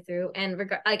all the way through, and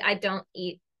like I don't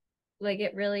eat like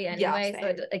it really anyway.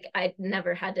 Yeah, so like I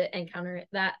never had to encounter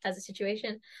that as a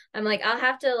situation. I'm like, I'll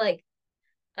have to like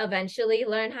eventually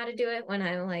learn how to do it when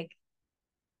I'm like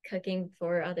cooking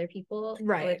for other people,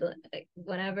 right? With, like,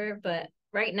 whatever. But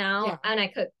right now, yeah. And I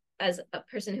cook as a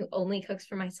person who only cooks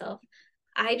for myself.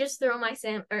 I just throw my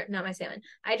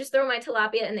I just throw my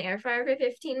tilapia in the air fryer for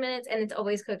 15 minutes, and it's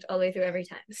always cooked all the way through every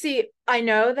time. See, I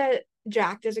know that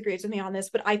Jack disagrees with me on this,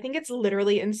 but I think it's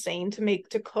literally insane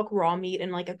to cook raw meat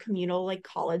in like a communal like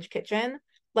college kitchen.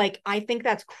 Like I think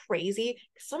that's crazy.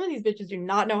 Some of these bitches do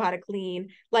not know how to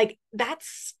clean. Like that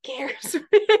scares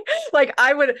me. Like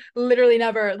I would literally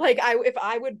never I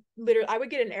would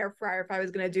get an air fryer if I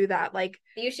was gonna do that. Like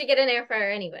you should get an air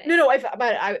fryer anyway. No,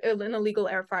 an illegal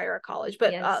air fryer at college,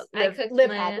 but yes,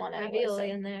 Liv had one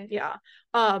anyway, in there. Yeah.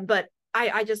 But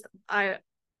I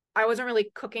wasn't really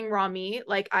cooking raw meat.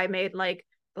 Like I made like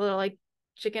the little like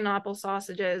chicken apple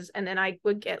sausages, and then I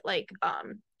would get like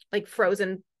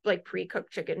frozen like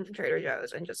pre-cooked chicken from Trader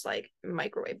Joe's and just like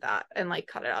microwave that and like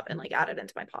cut it up and like add it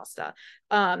into my pasta.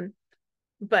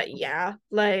 But yeah,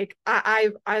 like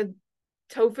I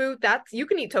tofu, that's you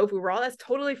can eat tofu raw. That's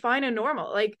totally fine and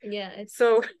normal. Like yeah, it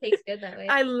tastes good that way.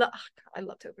 I love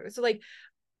tofu. So like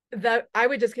that I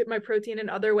would just get my protein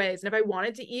in other ways. And if I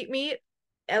wanted to eat meat,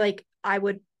 like I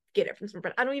would get it from some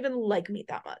bread. I don't even like meat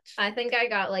that much. I think I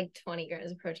got like 20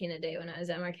 grams of protein a day when I was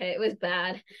at MRK. It was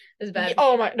bad. It was bad.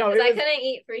 Oh my no! I couldn't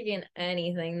eat freaking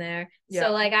anything there. Yeah.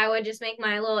 So like I would just make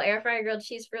my little air fryer grilled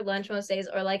cheese for lunch most days,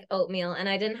 or like oatmeal, and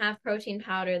I didn't have protein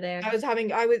powder there. So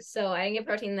I didn't get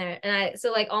protein there, and I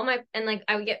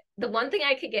would get the one thing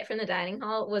I could get from the dining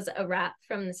hall was a wrap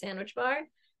from the sandwich bar.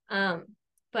 But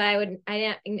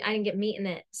I didn't get meat in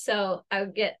it, so I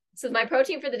would get. So my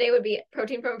protein for the day would be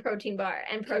protein from a protein bar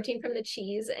and protein from the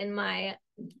cheese in my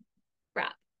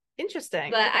wrap. Interesting.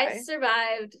 But okay. I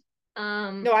survived.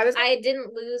 I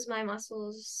didn't lose my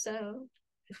muscles, so.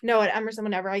 No, at Emerson,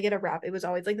 whenever I get a wrap, it was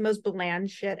always like the most bland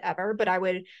shit ever. But I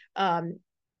would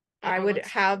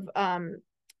have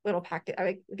little packet. I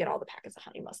would get all the packets of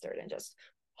honey mustard and just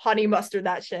honey mustard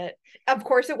that shit. Of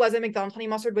course, it wasn't McDonald's honey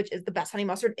mustard, which is the best honey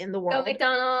mustard in the world. Go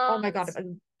McDonald's. Oh my God,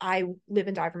 I live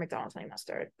and die for McDonald's honey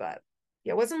mustard, but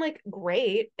yeah, it wasn't like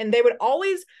great. And they would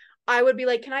always, I would be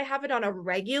like, can I have it on a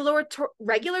regular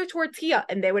tortilla?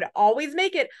 And they would always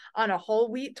make it on a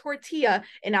whole wheat tortilla.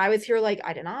 And I was here like,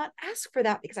 I did not ask for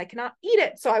that because I cannot eat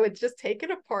it. So I would just take it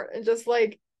apart and just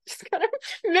kind of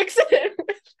mix it in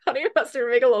with honey mustard,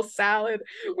 make a little salad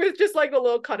with just like the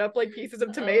little cut up like pieces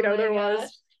of tomato there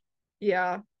was.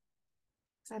 Yeah.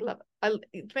 I love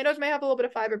it. Tomatoes may have a little bit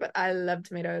of fiber, but I love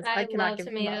tomatoes. I cannot love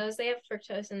tomatoes. They have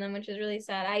fructose in them, which is really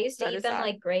sad. I used to eat them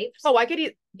like grapes. Oh, I could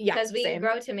eat, yeah, because we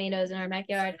grow tomatoes in our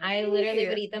backyard. I literally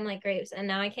would eat them like grapes, and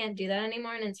now I can't do that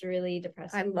anymore, and it's really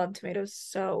depressing. I love tomatoes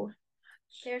so.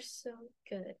 They're so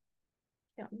good.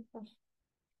 Yeah.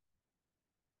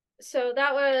 So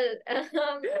that was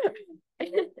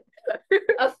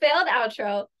a failed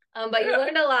outro. But you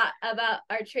learned a lot about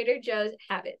our Trader Joe's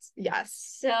habits.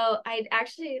 Yes. So I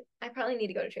probably need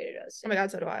to go to Trader Joe's soon. Oh my God,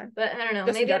 so do I. But I don't know.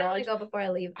 Maybe I don't want to go before I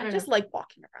leave. I just like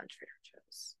walking around Trader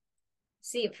Joe's.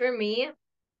 See, for me,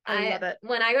 I love it.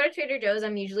 When I go to Trader Joe's,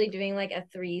 I'm usually doing like a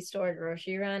 3-store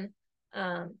grocery run.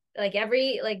 Like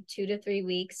every like 2 to 3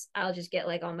 weeks, I'll just get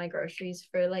like all my groceries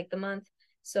for like the month.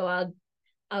 So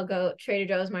I'll go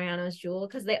Trader Joe's, Mariano's, Jewel,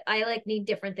 because I like need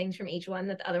different things from each one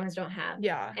that the other ones don't have.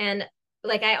 Yeah. And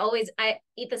like I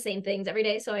eat the same things every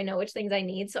day, so I know which things I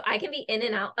need. So I can be in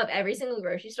and out of every single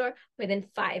grocery store within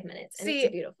 5 minutes. And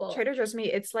it's beautiful. Trader Joe's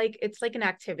me, it's like an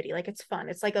activity. Like it's fun.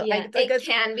 It's like a it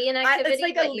can be an activity. It's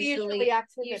like a leisurely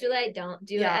activity. Usually I don't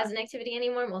do it as an activity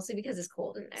anymore, mostly because it's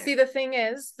cold in there. See, the thing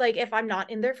is, like if I'm not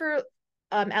in there for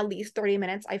at least 30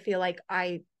 minutes, I feel like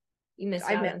you missed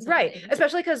out on something. Right.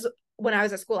 Especially because when I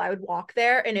was at school, I would walk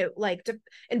there, and it like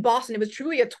in Boston, it was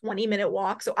truly a 20-minute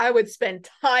walk. So I would spend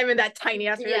time in that tiny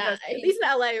ass Trader Joe's. At least in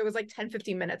LA, it was like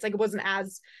 10-15 minutes. Like it was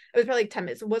probably like 10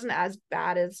 minutes. It wasn't as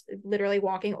bad as literally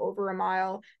walking over a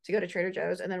mile to go to Trader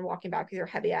Joe's and then walking back with your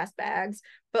heavy ass bags.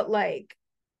 But like,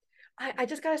 I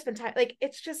just gotta spend time. Like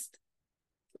it's just,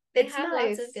 they have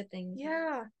nice. Lots of good things.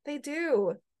 Yeah, they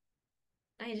do.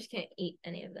 I just can't eat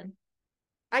any of them.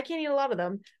 I can't eat a lot of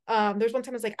them. There's one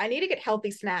time I was like, I need to get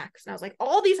healthy snacks. And I was like,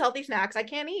 all these healthy snacks I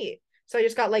can't eat. So I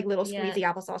just got like little squeezy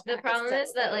applesauce. The problem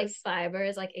is that like fiber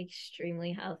is like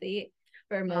extremely healthy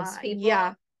for most people.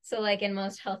 Yeah. So like in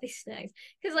most healthy snacks.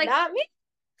 Because like not me.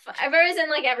 Fiber is in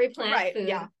like every plant food.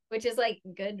 Yeah. Which is like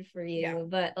good for you. Yeah.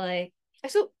 But like I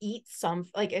still eat some,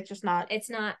 like it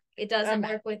doesn't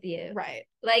work with you. Right.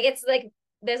 Like it's like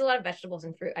there's a lot of vegetables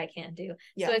and fruit I can't do.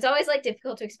 Yeah. So it's always like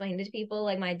difficult to explain to people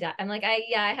like my diet. I'm like,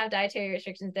 I have dietary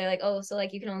restrictions. They're like, oh, so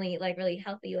like you can only eat like really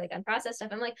healthy, like unprocessed stuff.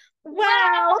 I'm like,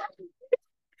 wow.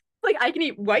 Like I can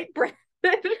eat white bread.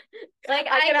 Like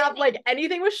I can have like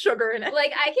anything with sugar in it.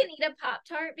 Like I can eat a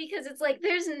Pop-Tart because it's like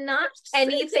there's not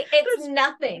anything. It's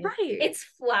nothing. Right. It's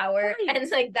flour. Right.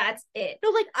 And like that's it. No,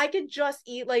 like I could just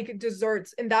eat like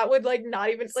desserts and that would like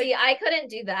not even see, I couldn't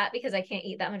do that because I can't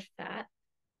eat that much fat.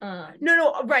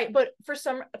 No, right, but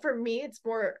for me it's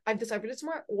more, I've decided it's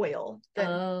more oil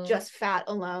than just fat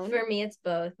alone. For me it's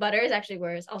both. Butter is actually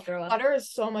worse. I'll throw up. Butter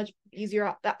is so much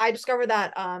easier. I discovered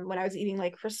that when I was eating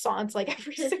like croissants like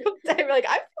every single day. Like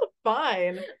I feel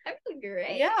fine. I feel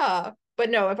great. Yeah,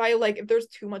 but no, if there's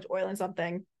too much oil in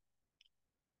something,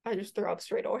 I just throw up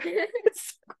straight away.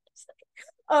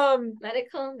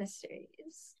 Medical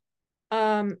mysteries.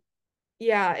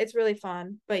 Yeah, it's really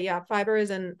fun. But yeah, fiber is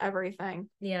in everything.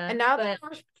 Yeah. And now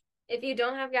if you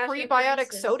don't have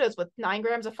prebiotic sodas with 9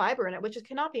 grams of fiber in it, which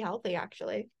cannot be healthy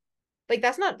actually. Like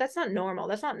that's not normal.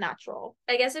 That's not natural.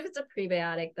 I guess if it's a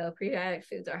prebiotic though, prebiotic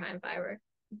foods are high in fiber.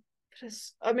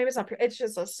 Maybe it's not. It's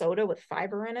just a soda with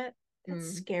fiber in it. That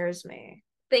scares me.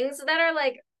 Things that are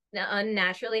like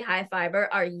unnaturally high fiber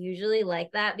are usually like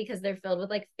that because they're filled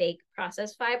with like fake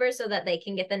processed fiber so that they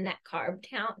can get the net carb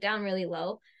count down really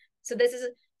low. So this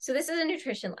is a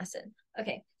nutrition lesson.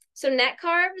 Okay. So net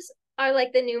carbs are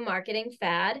like the new marketing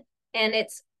fad, and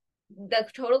it's the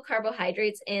total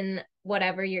carbohydrates in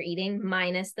whatever you're eating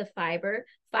minus the fiber.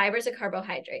 Fiber is a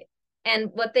carbohydrate.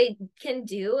 And what they can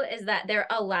do is that they're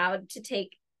allowed to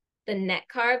take the net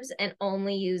carbs and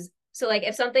only use, so like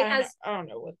if something I don't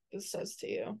know what this says to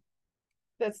you.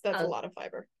 That's a lot of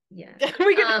fiber. Yeah.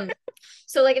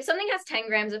 So like if something has 10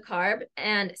 grams of carb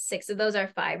and 6 of those are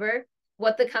fiber,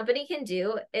 what the company can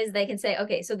do is they can say,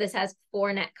 okay, so this has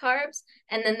 4 net carbs,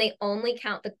 and then they only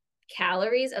count the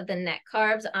calories of the net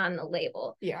carbs on the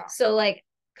label. Yeah. So like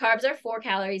carbs are 4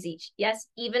 calories each. Yes,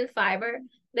 even fiber.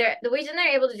 The reason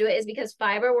they're able to do it is because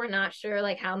fiber, we're not sure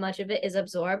like how much of it is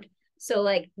absorbed. So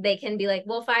like they can be like,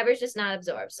 well, fiber is just not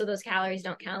absorbed, so those calories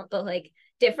don't count. But like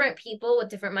different people with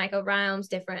different microbiomes,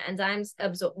 different enzymes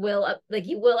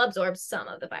will absorb some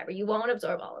of the fiber. You won't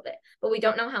absorb all of it, but we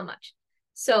don't know how much.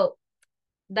 So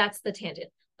that's the tangent.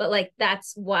 But like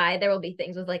that's why there will be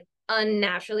things with like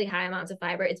unnaturally high amounts of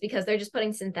fiber. It's because they're just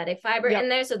putting synthetic fiber in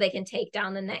there so they can take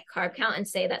down the net carb count and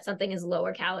say that something is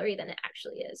lower calorie than it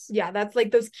actually is. Yeah, that's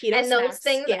like those keto and those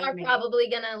things are probably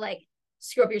gonna like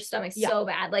screw up your stomach so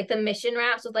bad. Like the Mission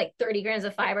wraps with like 30 grams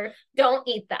of fiber, don't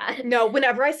eat that. No,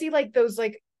 whenever I see like those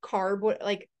like carb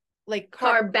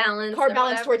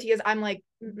balanced tortillas, I'm like,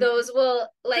 those will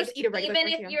like, even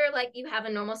if you're like you have a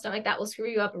normal stomach, that will screw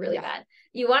you up really bad.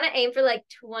 You want to aim for like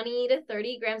 20 to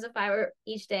 30 grams of fiber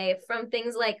each day from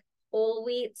things like whole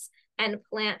wheats and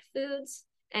plant foods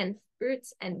and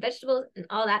fruits and vegetables and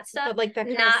all that stuff, but like that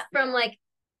not from like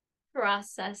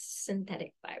processed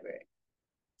synthetic fiber.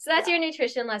 So that's your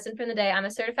nutrition lesson from the day. I'm a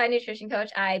certified nutrition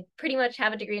coach. I pretty much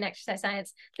have a degree in exercise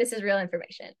science. This is real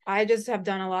information. I just have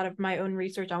done a lot of my own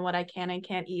research on what I can and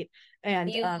can't eat. And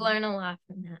you learn a lot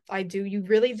from that. I do. You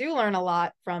really do learn a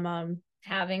lot from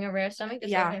having a rare stomach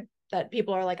disorder. Yeah. That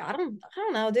people are like, I don't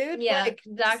know, dude. Yeah. Like,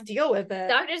 just deal with it.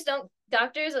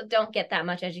 Doctors don't get that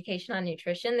much education on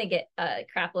nutrition. They get a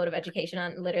crap load of education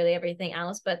on literally everything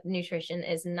else, but nutrition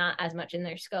is not as much in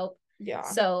their scope. Yeah.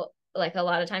 So like a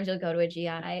lot of times you'll go to a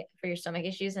GI for your stomach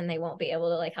issues and they won't be able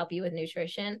to like help you with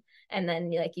nutrition. And then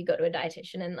like you go to a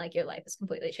dietitian and like your life is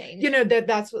completely changed. You know,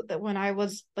 that's what when I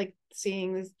was like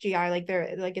seeing this GI, like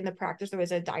there, like in the practice, there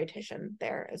was a dietitian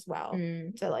there as well.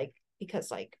 So like, because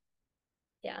like,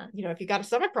 yeah, you know, if you got a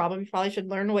stomach problem, you probably should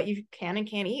learn what you can and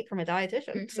can't eat from a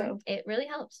dietitian. So it really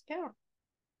helps. Yeah.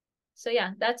 So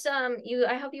yeah, that's I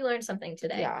hope you learned something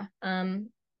today. Yeah.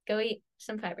 Go eat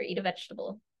some fiber, eat a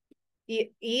vegetable.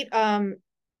 Eat a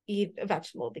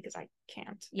vegetable because I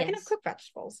can't. Yes. I can cook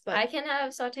vegetables, but I can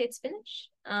have sauteed spinach.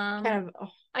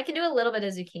 I can do a little bit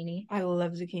of zucchini. I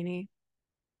love zucchini.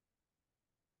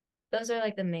 Those are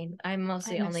like the main. I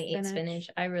mostly only eat spinach.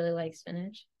 I really like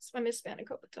spinach. I miss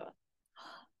spanakopita.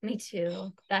 Me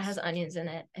too. That has onions in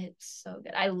it. It's so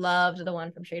good. I loved the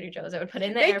one from Trader Joe's. I would put it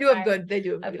in the air fryer. They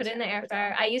do. I put it in the air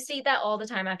fryer. I used to eat that all the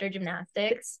time after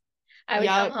gymnastics. I would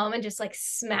come home and just like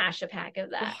smash a pack of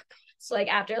that. So like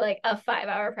after like a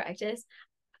 5-hour practice,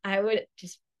 I would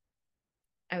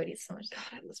eat so much. God,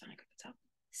 I love spanakopita.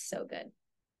 So good.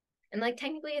 And like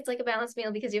technically it's like a balanced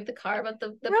meal because you have the carb of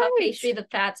the puff pastry, the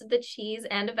fats of the cheese,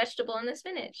 and a vegetable and the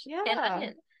spinach. Yeah. And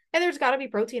onion. And there's got to be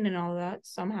protein in all of that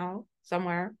somehow,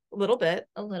 somewhere. A little bit.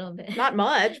 Not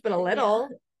much, but a little.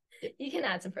 Yeah. You can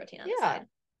add some protein on the side.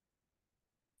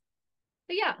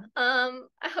 But yeah,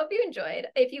 I hope you enjoyed.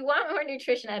 If you want more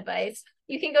nutrition advice,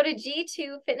 you can go to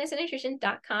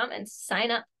g2fitnessandnutrition.com and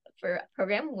sign up for a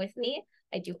program with me.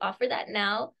 I do offer that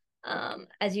now.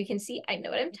 As you can see, I know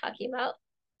what I'm talking about.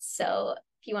 So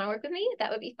if you want to work with me,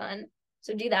 that would be fun.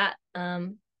 So do that.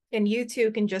 And you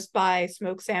too can just buy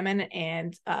smoked salmon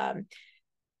and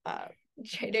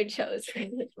Trader Joe's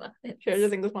English muffins. Trader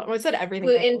Joe's English muffins. I said everything.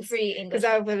 Gluten-free English. Because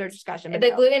that was our discussion.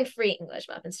 The gluten-free English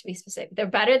muffins, to be specific, they're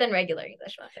better than regular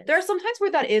English muffins. There are sometimes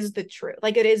where that is the truth.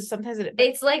 Like it is sometimes.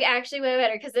 It's like actually way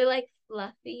better because they're like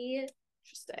fluffy.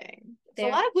 Interesting. So a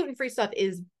lot of gluten-free stuff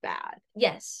is bad.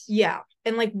 Yes. Yeah,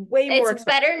 and like way more. It's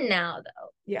better now though.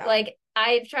 Yeah. Like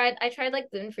I tried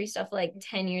like gluten-free stuff like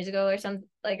 10 years ago or something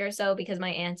or so because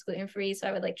my aunt's gluten-free, so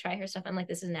I would like try her stuff. I'm like,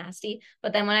 this is nasty.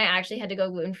 But then when I actually had to go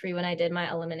gluten-free when I did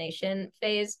my elimination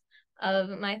phase of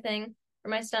my thing for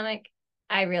my stomach,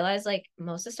 I realized like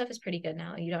most of the stuff is pretty good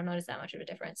now. You don't notice that much of a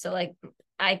difference. So like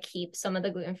I keep some of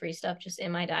the gluten-free stuff just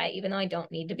in my diet, even though I don't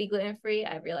need to be gluten-free.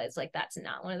 I realized like that's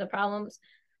not one of the problems.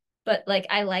 But like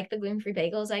I like the gluten-free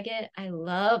bagels I get. I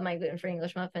love my gluten-free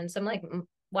English muffins. So I'm like,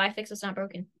 why fix what's not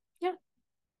broken? Yeah.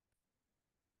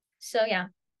 So yeah,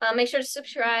 make sure to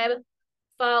subscribe,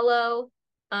 follow,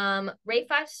 rate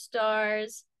 5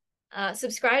 stars,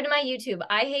 subscribe to my YouTube.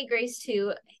 I Hate Grace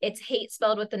 2. It's hate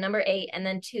spelled with the number 8 and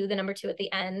then 2, the number 2 at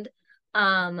the end.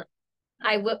 I'm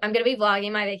gonna be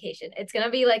vlogging my vacation. It's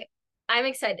gonna be like, I'm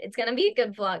excited. It's gonna be a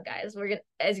good vlog, guys.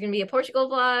 It's gonna be a Portugal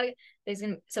vlog.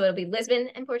 So it'll be Lisbon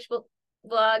and Portugal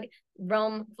vlog,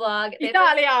 Rome vlog.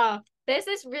 Italia. There's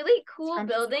this really cool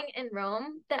building in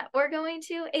Rome that we're going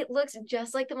to. It looks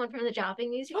just like the one from the Jopping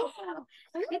music video.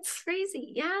 It's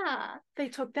crazy. Yeah. They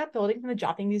took that building from the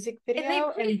Jopping music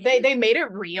video and they made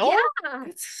it real. Yeah.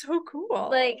 It's so cool.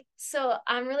 Like, so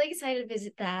I'm really excited to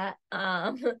visit that.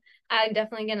 I'm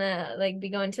definitely gonna like be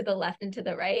going to the left and to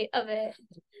the right of it.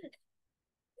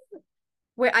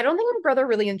 Wait, I don't think my brother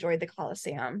really enjoyed the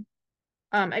Colosseum.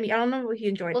 I mean, I don't know what he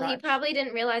enjoyed. Well, he probably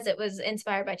didn't realize it was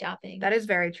inspired by Jopping. That is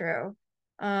very true.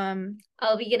 I'll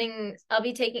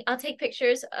take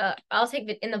pictures. I'll take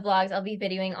in the vlogs. I'll be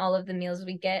videoing all of the meals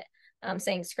we get.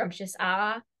 Saying scrumptious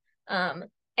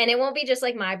and it won't be just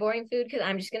like my boring food because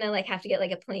I'm just gonna like have to get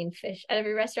like a plain fish at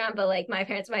every restaurant. But like my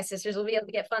parents, my sisters will be able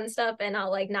to get fun stuff, and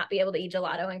I'll like not be able to eat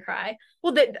gelato and cry.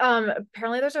 Well,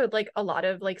 apparently there's like a lot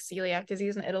of like celiac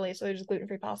disease in Italy, so there's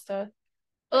gluten-free pasta.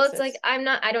 Well, it's like I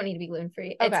don't need to be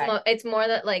gluten-free. Okay. It's more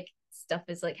that like stuff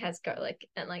is like has garlic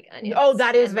and like onions. Oh,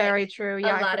 that is very true.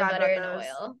 Yeah, a lot of butter and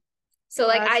oil. So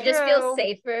like I just feel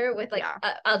safer with like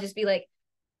I'll just be like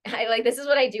this is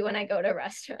what I do when I go to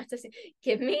restaurants.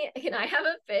 Can I have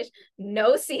a fish,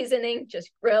 no seasoning, just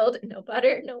grilled, no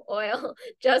butter, no oil,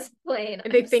 just plain.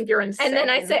 And they think you're insane. And then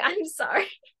I say, I'm sorry.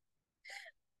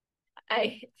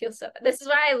 I feel so bad. This is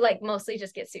why I like mostly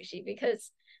just get sushi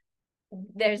because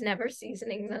there's never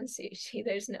seasonings on sushi.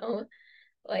 There's no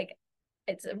like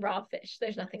it's a raw fish.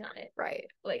 There's nothing on it. Right.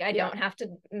 Like I don't have to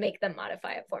make them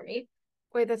modify it for me.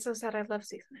 Wait, that's so sad. I love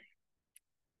seasoning.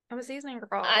 I'm a seasoning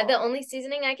girl. The only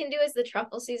seasoning I can do is the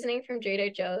truffle seasoning from Trader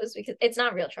Joe's because it's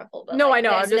not real truffle, but no, like, I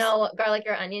know. There's no garlic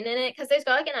or onion in it because there's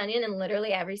garlic and onion in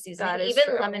literally every seasoning, even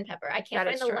true. Lemon pepper. I can't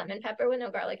find the lemon pepper with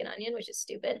no garlic and onion, which is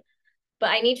stupid. But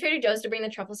I need Trader Joe's to bring the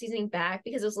truffle seasoning back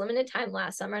because it was limited time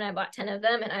last summer and I bought 10 of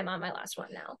them and I'm on my last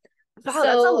one now. Wow, so,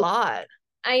 that's a lot.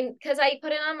 Because I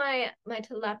put it on my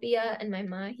tilapia and my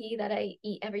mahi that I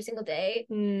eat every single day.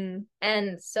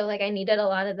 And so like I needed a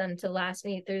lot of them to last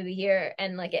me through the year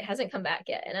and like it hasn't come back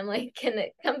yet. And I'm like, can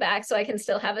it come back so I can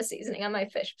still have a seasoning on my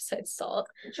fish besides salt?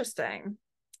 Interesting.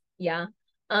 Yeah.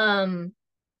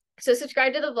 So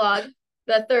subscribe to the vlog.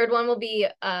 The third one will be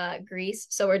Greece.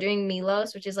 So we're doing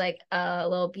Milos, which is like a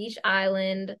little beach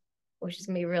island, which is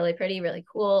gonna be really pretty, really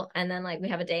cool. And then like we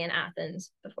have a day in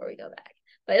Athens before we go back.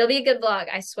 But it'll be a good vlog,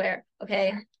 I swear.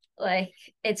 Okay. Like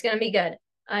it's gonna be good.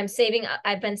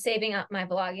 I've been saving up my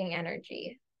vlogging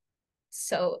energy.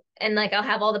 So and like I'll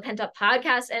have all the pent up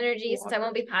podcast energy since I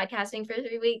won't be podcasting for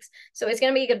 3 weeks. So it's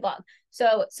gonna be a good vlog.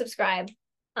 So subscribe.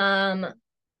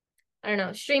 I don't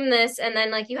know, stream this and then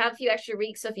like you have a few extra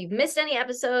weeks. So if you've missed any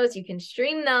episodes, you can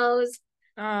stream those.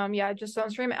 Yeah, just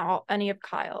don't stream any of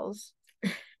Kyle's.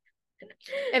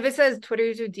 If it says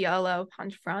Twitter to DLO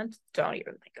punch front, don't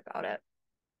even think about it.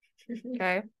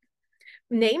 Okay.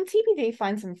 Name TBD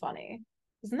finds him funny.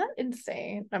 Isn't that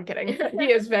insane? I'm kidding.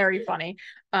 He is very funny.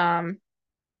 What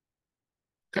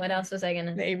else was I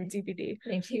gonna name TBD?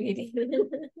 Name TBD.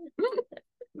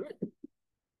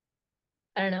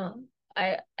 I don't know.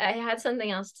 I had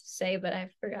something else to say, but I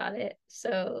forgot it.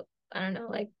 So I don't know.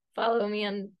 Like follow me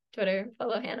on Twitter.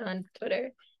 Follow Hannah on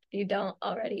Twitter if you don't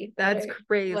already. That's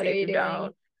crazy. What are you doing?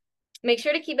 Don't. Make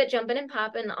sure to keep it jumping and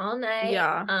popping all night.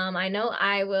 Yeah. I know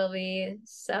I will be.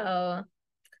 So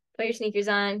put your sneakers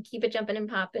on, keep it jumping and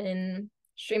popping,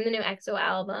 stream the new EXO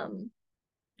album.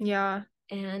 Yeah.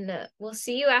 And we'll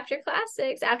see you after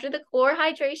classics, after the core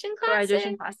hydration classic. Core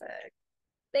hydration classic.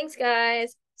 Thanks,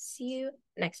 guys. See you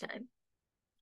next time.